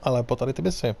teďka, ale po tady ty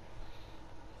misy.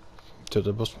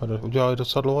 To jsme udělali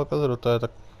docela dlouhou epizodu, to je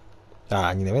tak... Já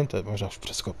ani nevím, to je možná už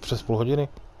přes půl hodiny.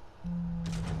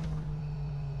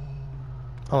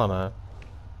 Ale ne.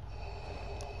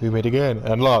 We made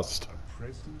again and lost. A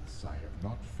presence I have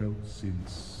not felt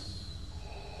since...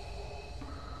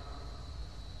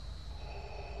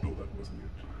 No, that wasn't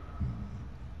it.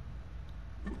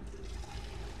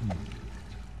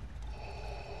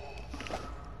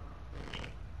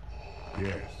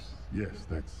 Yes, yes,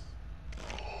 that's...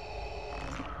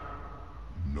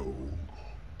 No,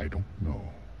 I don't know.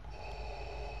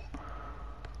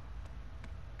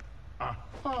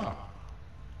 Aha!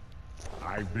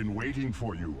 I've been waiting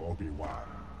for you, Obi-Wan.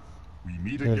 We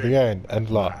meet again. And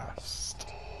last.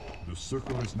 The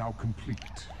circle is now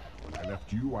complete. When I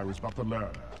left you, I was but the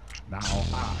learner. Now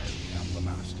I am the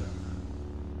master.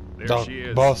 There she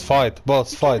is. Boss fight,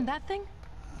 boss fight. That thing?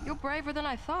 You're braver than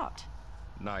I thought.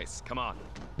 Nice, come on.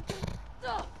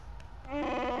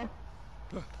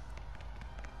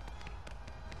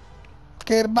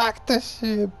 Get back the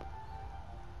ship.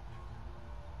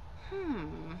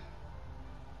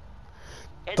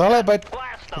 Tohle by...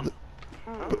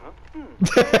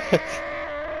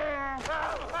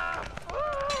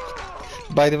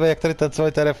 By the way, jak tady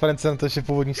tancovali ty reference na to, že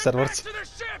původní Star Wars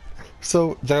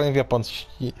jsou dělaný v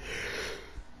japonštině.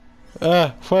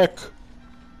 Fuck.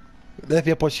 Ne v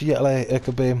japonštině, ale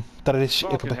jakoby tradiční,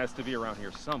 jakoby...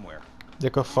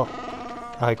 Jako fuck.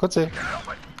 Ahoj, koci.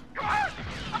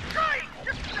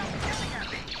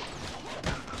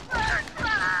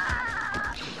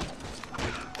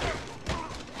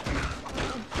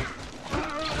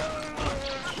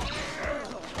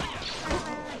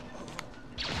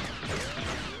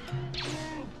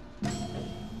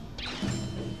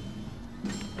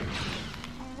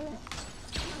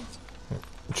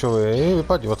 Čovi,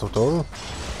 vypadni o toto.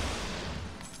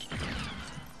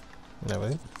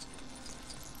 Nevím.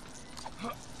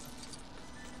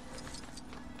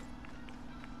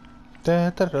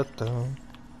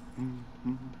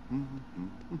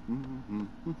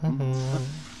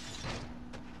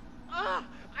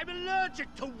 I'm allergic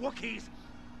to Wookiees.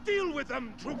 Deal with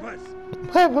them, troopers.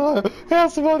 Já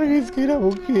jsem allergický na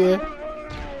Wookie.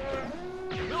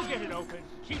 We'll get it open.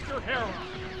 Keep your hair on.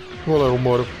 Vole,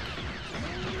 humor.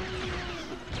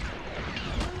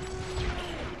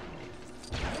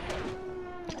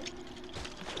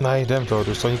 Najdem toho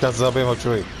důstojníka, zabijem ho,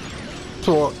 člověk.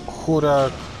 To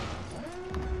chudák.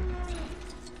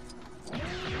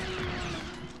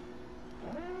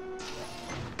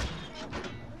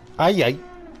 Ajaj.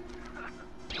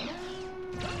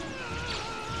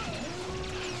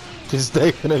 Ty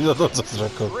zdejch, nevím za to, co jsi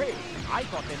řekl.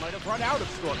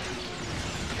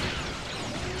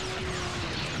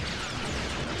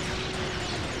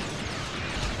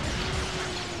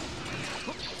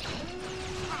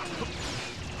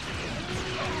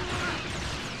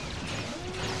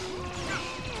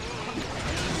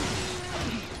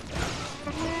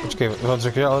 Počkej, on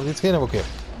řekl, ale vždycky nebo kje?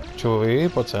 Čuj,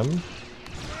 pojď sem.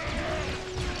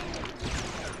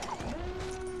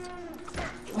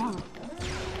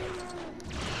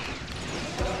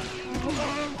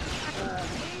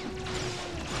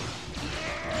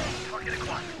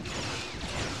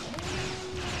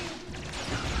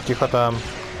 Ticho tam.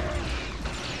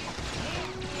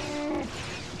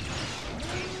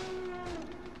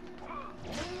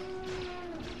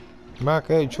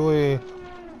 Mákej, čuj.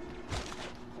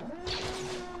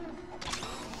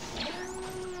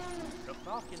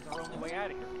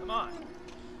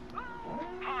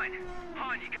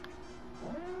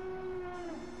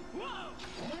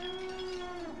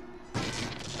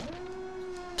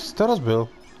 Jsi to rozbil?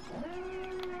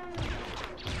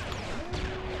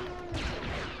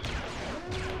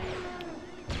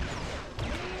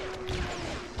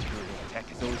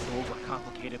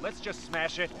 Let's just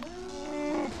smash it.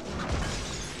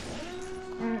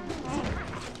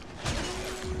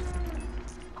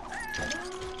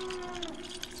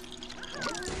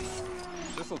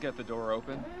 This'll get the door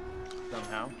open,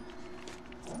 somehow.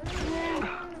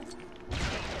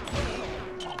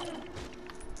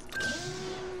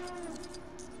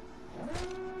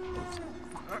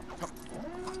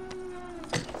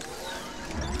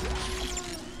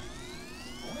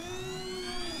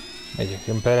 Těch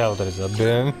imperiál tady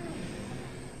zabijem.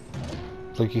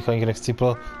 Tolik ani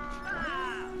nechcípl.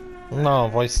 No,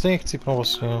 vlastně chcípnu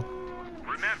vlastně.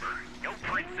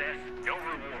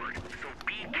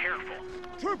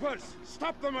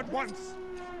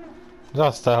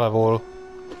 Zas téhle vol.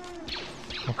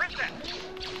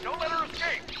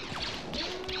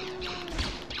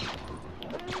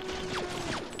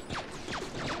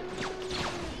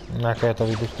 Nějaké to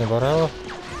výbušný barel?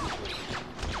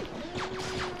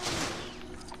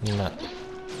 Ne.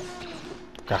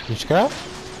 Kachnička?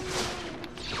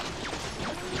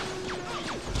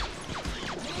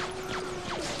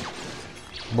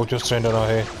 Buď ostřen do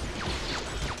nohy.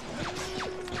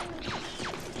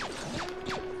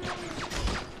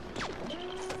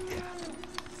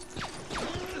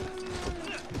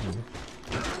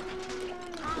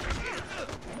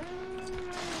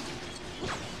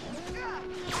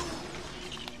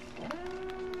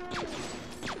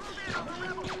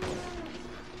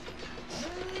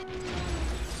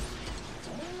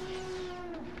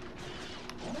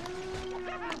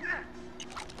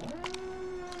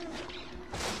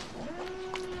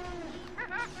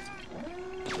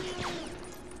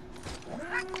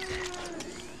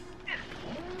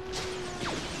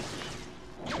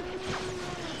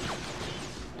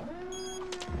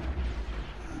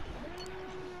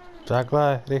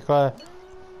 Takhle, rychle.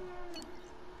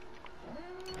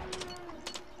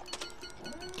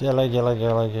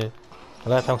 Dělej.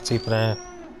 Ale tam chcípne.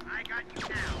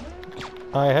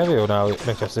 I have you now,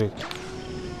 nechtěl si.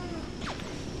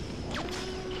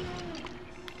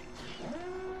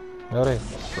 Dobrý.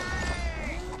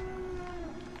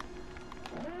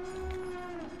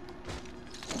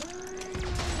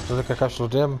 Co to kašlu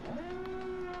jdem?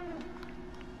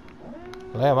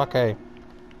 Ne, makej.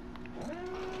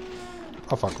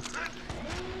 Oh fuck.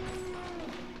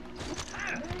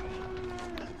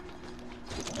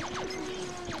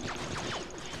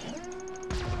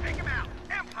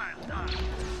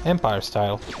 Empire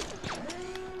style.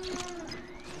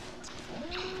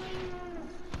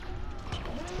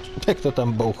 Jak to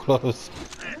tam bouchlo?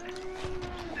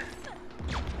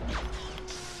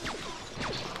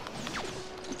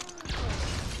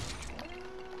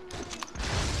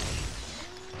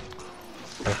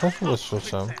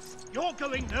 You're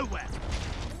going nowhere.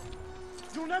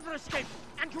 You'll never escape,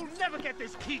 and you'll never get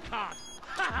this key card.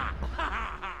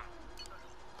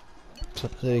 Co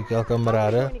jsi říkal,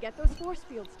 kamaráde? The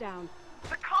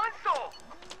console!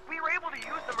 We were able to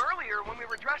use them earlier when we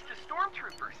were dressed as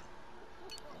stormtroopers.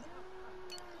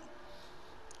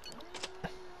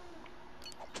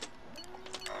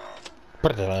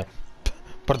 Prdele.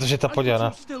 Protože ta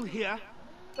podělá.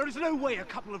 There is no way a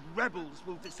couple of rebels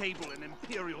will disable an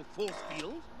Imperial force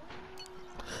field.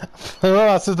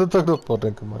 No, asi to tak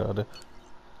dopadne, kamaráde.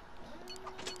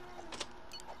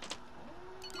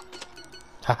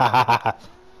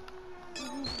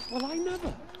 Well, I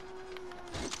never.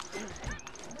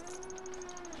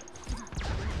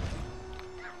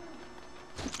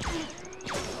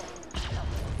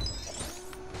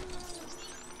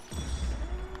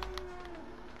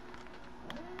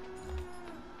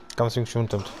 Kam si všim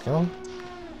tam, jo?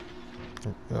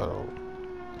 Jo.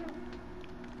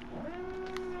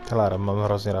 Klára, mám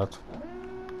hrozně rád.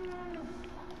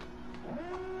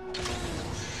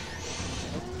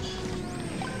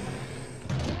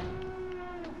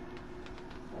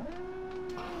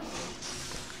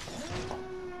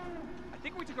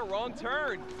 Wrong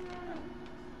turn.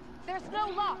 There's no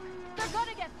lock. They're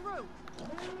gonna get through.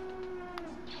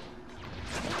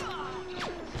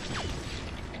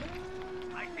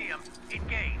 I see him.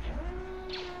 Engage.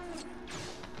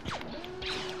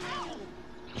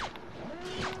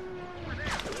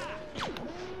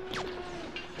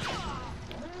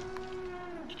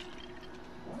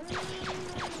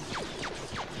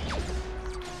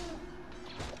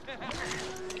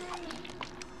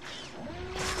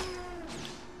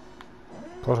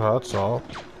 Pořád, co?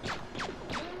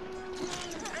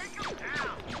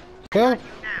 Jo.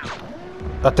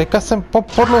 A teďka jsem po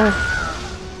podlohu.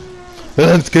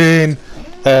 Screen.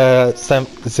 Jsem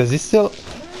se zjistil.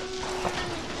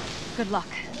 Good luck.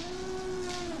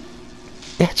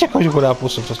 Já čekám, že bude dát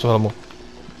působ přes tu helmu.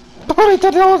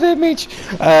 Pojďte dál, míč.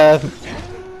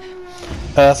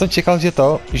 Já jsem čekal,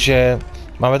 že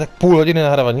máme tak půl hodiny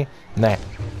nahrávání. Ne.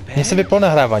 Mně se vyplo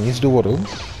nahrávání z důvodu,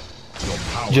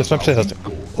 že jsme přihazili.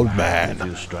 Old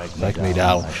man, like me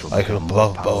down, I shall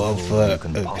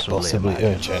possibly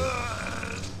urgent.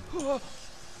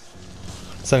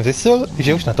 Jsem zjistil,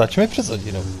 že už natáčíme přes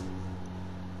hodinu.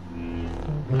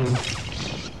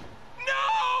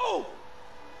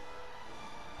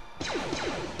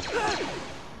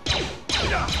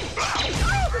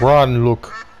 Run, Luke.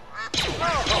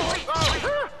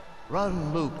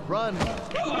 Run, Luke, run.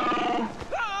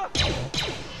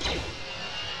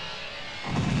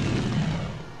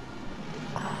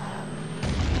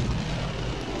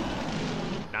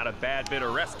 Not a bad bit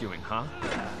of rescuing, huh?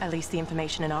 At least the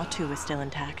information in R2 is still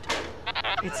intact.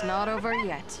 It's not over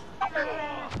yet.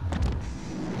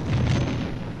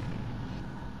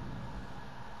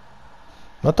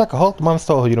 No tak hold, mám z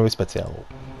toho hodinový speciál.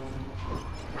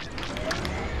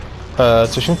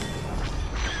 Což je?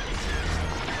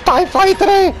 TIE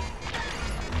Fightery!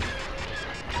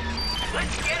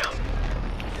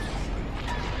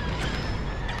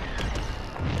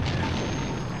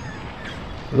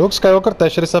 Luke Skywalker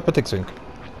T-65 X-Wing.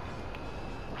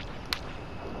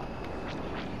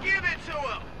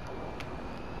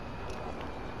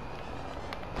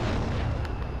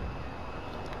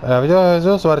 Já viděl,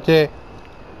 že svarti.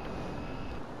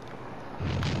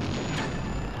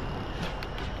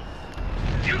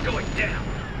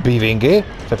 B-Wingy?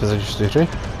 Epizodu 4.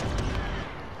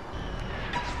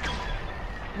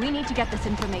 We need to get this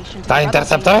information to Ta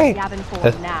interceptory!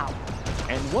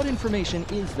 And what information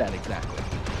is that exactly?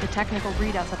 The technical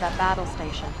readouts of that battle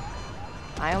station.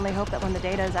 I only hope that when the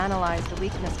data is analyzed, the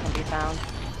weakness can be found.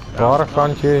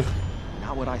 WarThunder.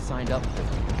 Not what I signed up for.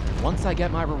 Once I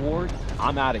get my reward,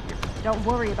 I'm out of here. Don't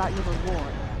worry about your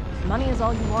reward. If money is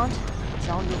all you want, it's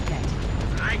all you'll get.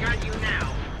 I got you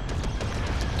now.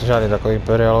 Žádný takový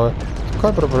imperiál,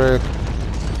 takový projekt.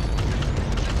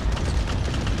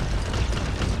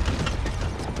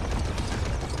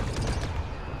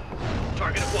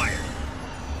 Target acquired.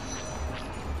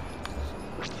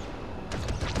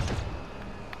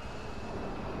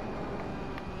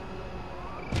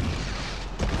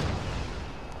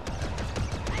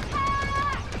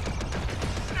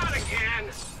 Not again.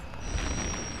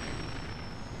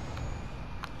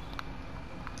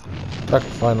 Tak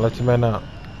fajn, letíme na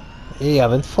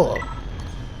Eventfall.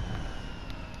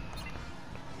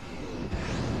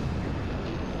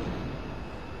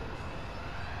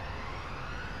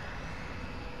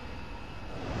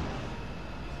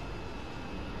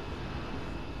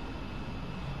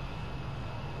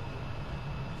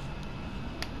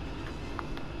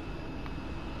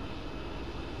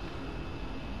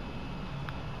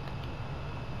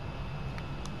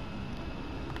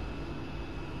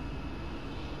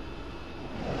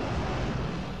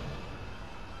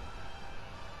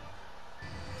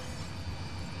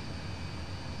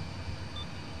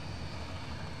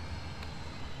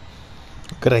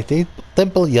 Krytý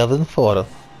Temple Eventfall.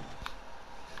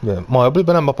 Moje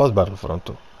oblíbená mapa z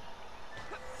Battlefrontu.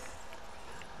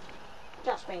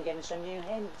 Just been given some new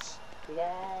hints.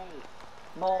 Yay.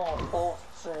 More forced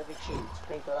servitude,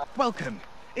 people are... Welcome.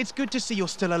 It's good to see you're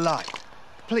still alive.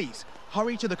 Please,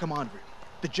 hurry to the command room.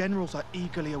 The generals are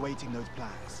eagerly awaiting those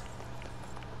plans.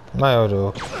 No,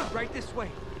 jdu. Right this way.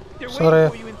 They're Sorry.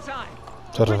 waiting for you inside.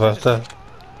 Co řvete?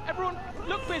 Everyone,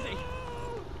 look busy.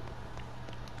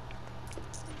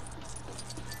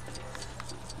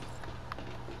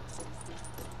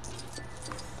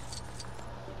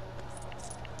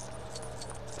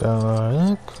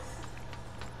 Tak.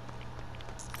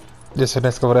 Jestli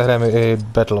dneska odehrajeme i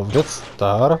Battle of Death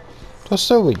Star, to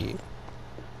se uvidí.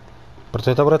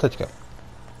 Protože to bude teďka.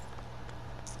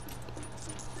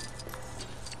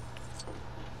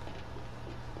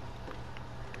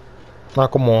 No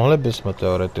jako mohli bychom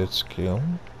teoreticky, jo?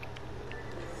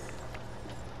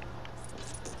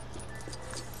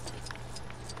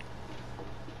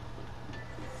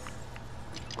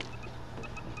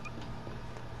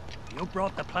 You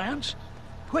brought the plans?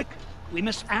 Quick, we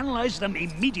must analyze them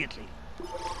immediately.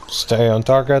 Stay on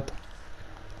target.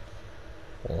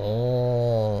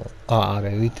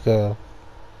 A9.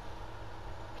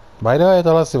 By the way,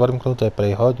 tohle si odmknuté je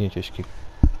prej hodně těžký.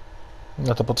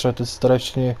 Na to potřebujete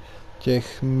strašně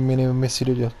těch minimum misí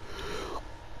dodělat.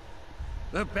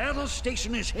 The battle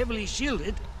station is heavily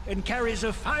shielded and carries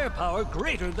a firepower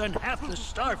greater than half the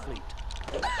Starfleet.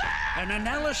 An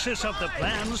analysis of the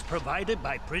plans provided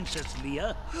by Princess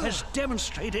Leia has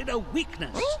demonstrated a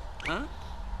weakness. Huh?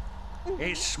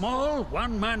 A small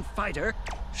one-man fighter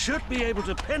should be able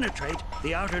to penetrate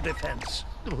the outer defense.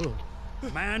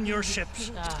 Man your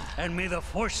ships, and may the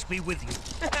Force be with you.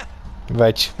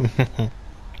 Veď.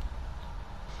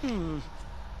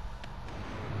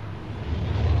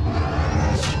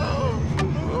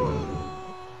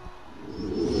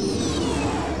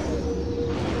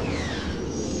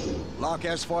 Lock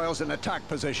S-foils in attack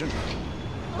position.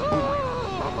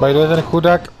 Bajdu ten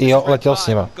chudák, jo, letěl s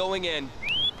nima.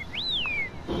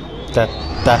 Ta.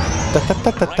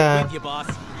 Right with you, boss.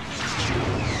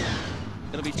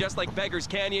 It'll be just like Beggar's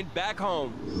Canyon back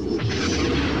home.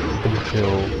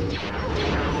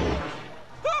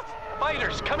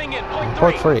 Fighters coming in,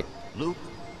 point 3. Luke,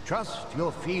 trust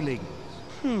your feelings.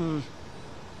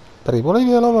 Tady bolí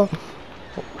mě hlava.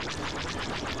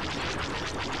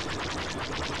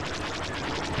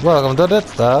 Welcome to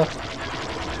Death Star.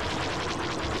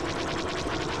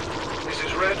 This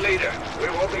is Red Leader. We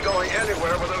won't be going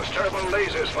anywhere with those turbo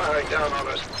lasers firing down on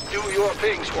us. Do your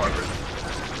thing, Squadron.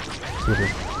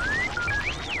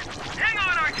 Hang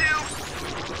on, R2.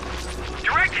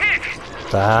 Direct hit.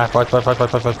 Tak, pojď.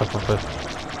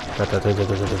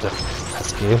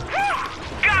 Hezky.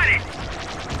 Got it.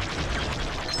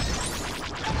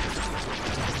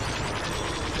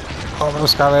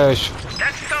 Obrovská věž.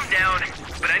 That's some down,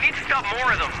 but I need to stop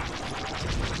more of them.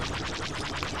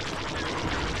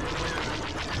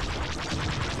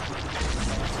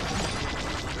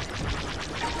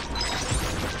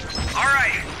 All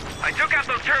right, I took out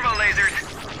those turbo lasers.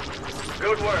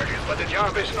 Good work, but the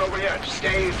job isn't over yet.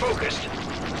 Stay focused.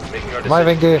 Making our My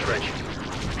decision in the finger. trench.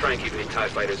 Try and keep any TIE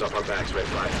fighters off our backs, Red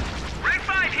 5. Red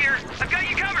 5 here. I've got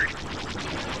you covered.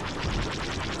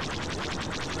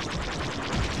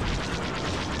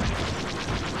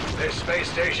 This space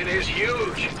station is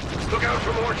huge. Look out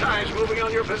for more TIEs moving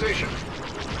on your position.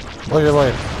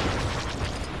 Bože.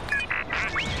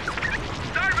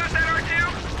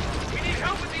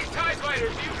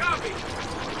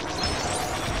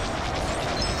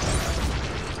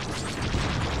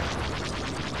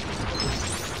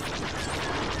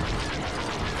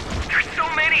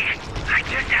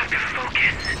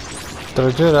 To je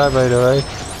Jedi, by the way.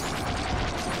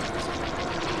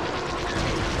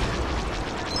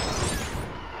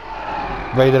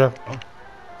 Vader.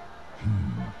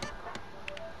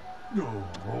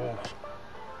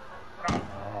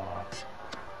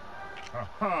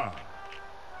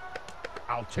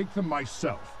 I'll take them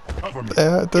myself. Cover me.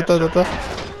 To.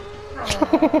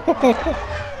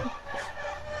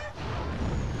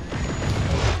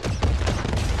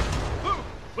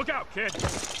 Look out, kid.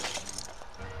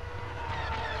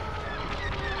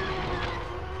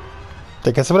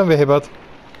 Teďka se budeme vyhybat.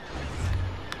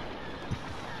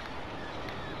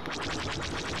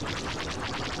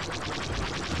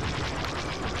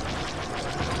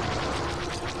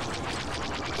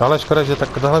 Ale škoda, že tak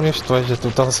tohle mě štve, že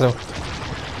tu toho se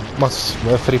moc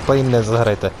freeplay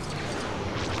nezahrajete.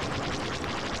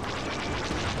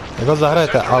 Jako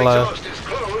zahrajete, ale...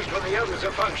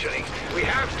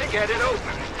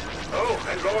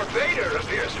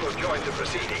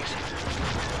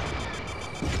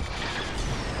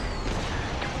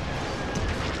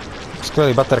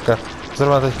 Skvělý, baterka.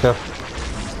 Zrovna teďka.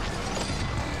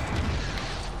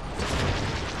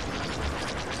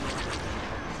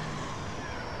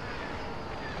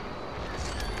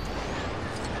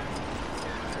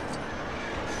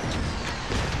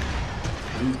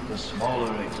 The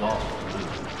smaller exhaust flue.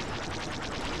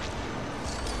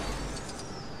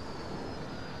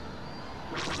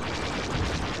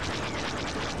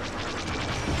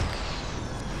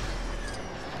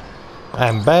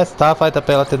 I'm best starfighter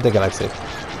pilot in the galaxy.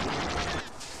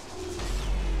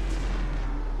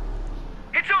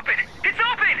 It's open! It's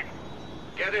open!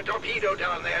 Get a torpedo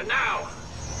down there now!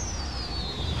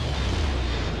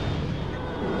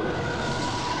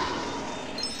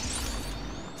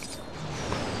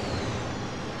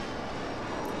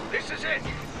 This is it!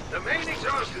 The main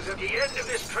exhaust is at the end of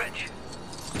this trench.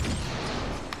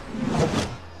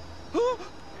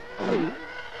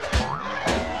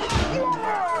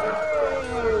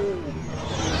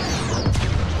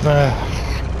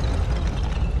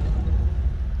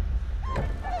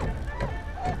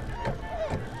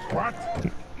 What?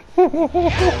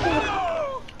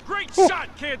 Great shot,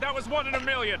 kid! That was 1 in a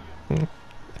million!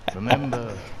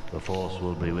 Remember, the Force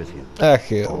will be with you.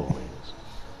 Ach jo.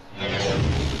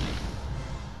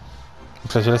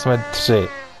 Přežili jsme 3.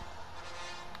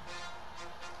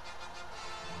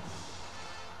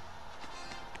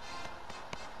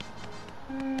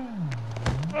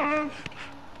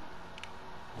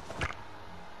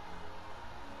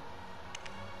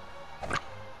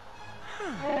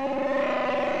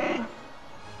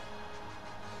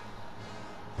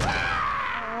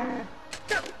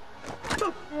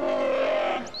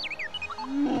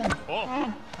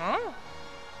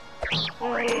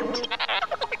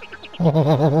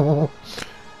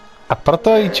 A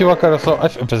proto jí Chewbacca rostl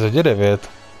až v epizodě 9.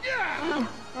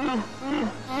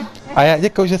 A já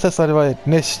děkuji, že jste sledovali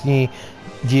dnešní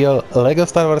díl LEGO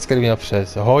Star Wars, který měl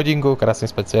přes hodinku, krásný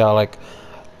speciálek.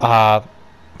 A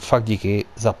fakt díky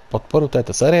za podporu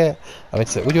této série a my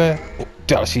se uvidíme u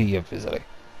další epizody.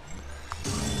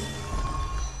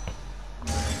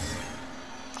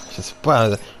 Ještě si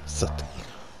pojďme, co to?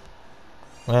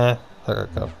 Ne, tak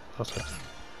jako, prostě.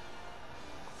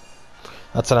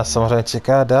 A co nás samozřejmě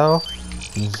čeká dál,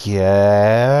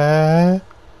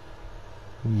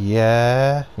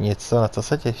 je něco, na co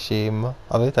se těším,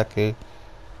 a vy taky.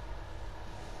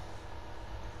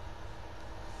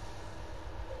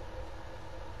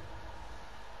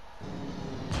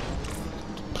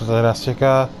 Protože nás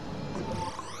čeká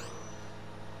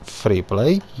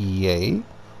freeplay, jej,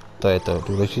 to je to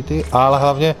důležitý, ale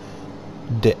hlavně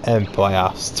The Empire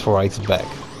Strikes Back.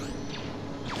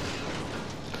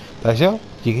 Takže jo,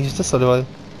 díky, že jste sledovali.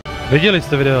 Viděli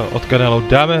jste video od kanálu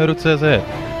DameHruCZSK.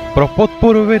 Pro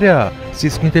podporu videa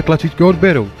stiskněte tlačítko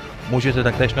odběru. Můžete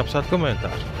taktéž napsat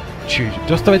komentář. Či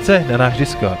dostavit se na náš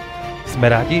Discord. Jsme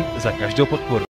rádi za každou podporu.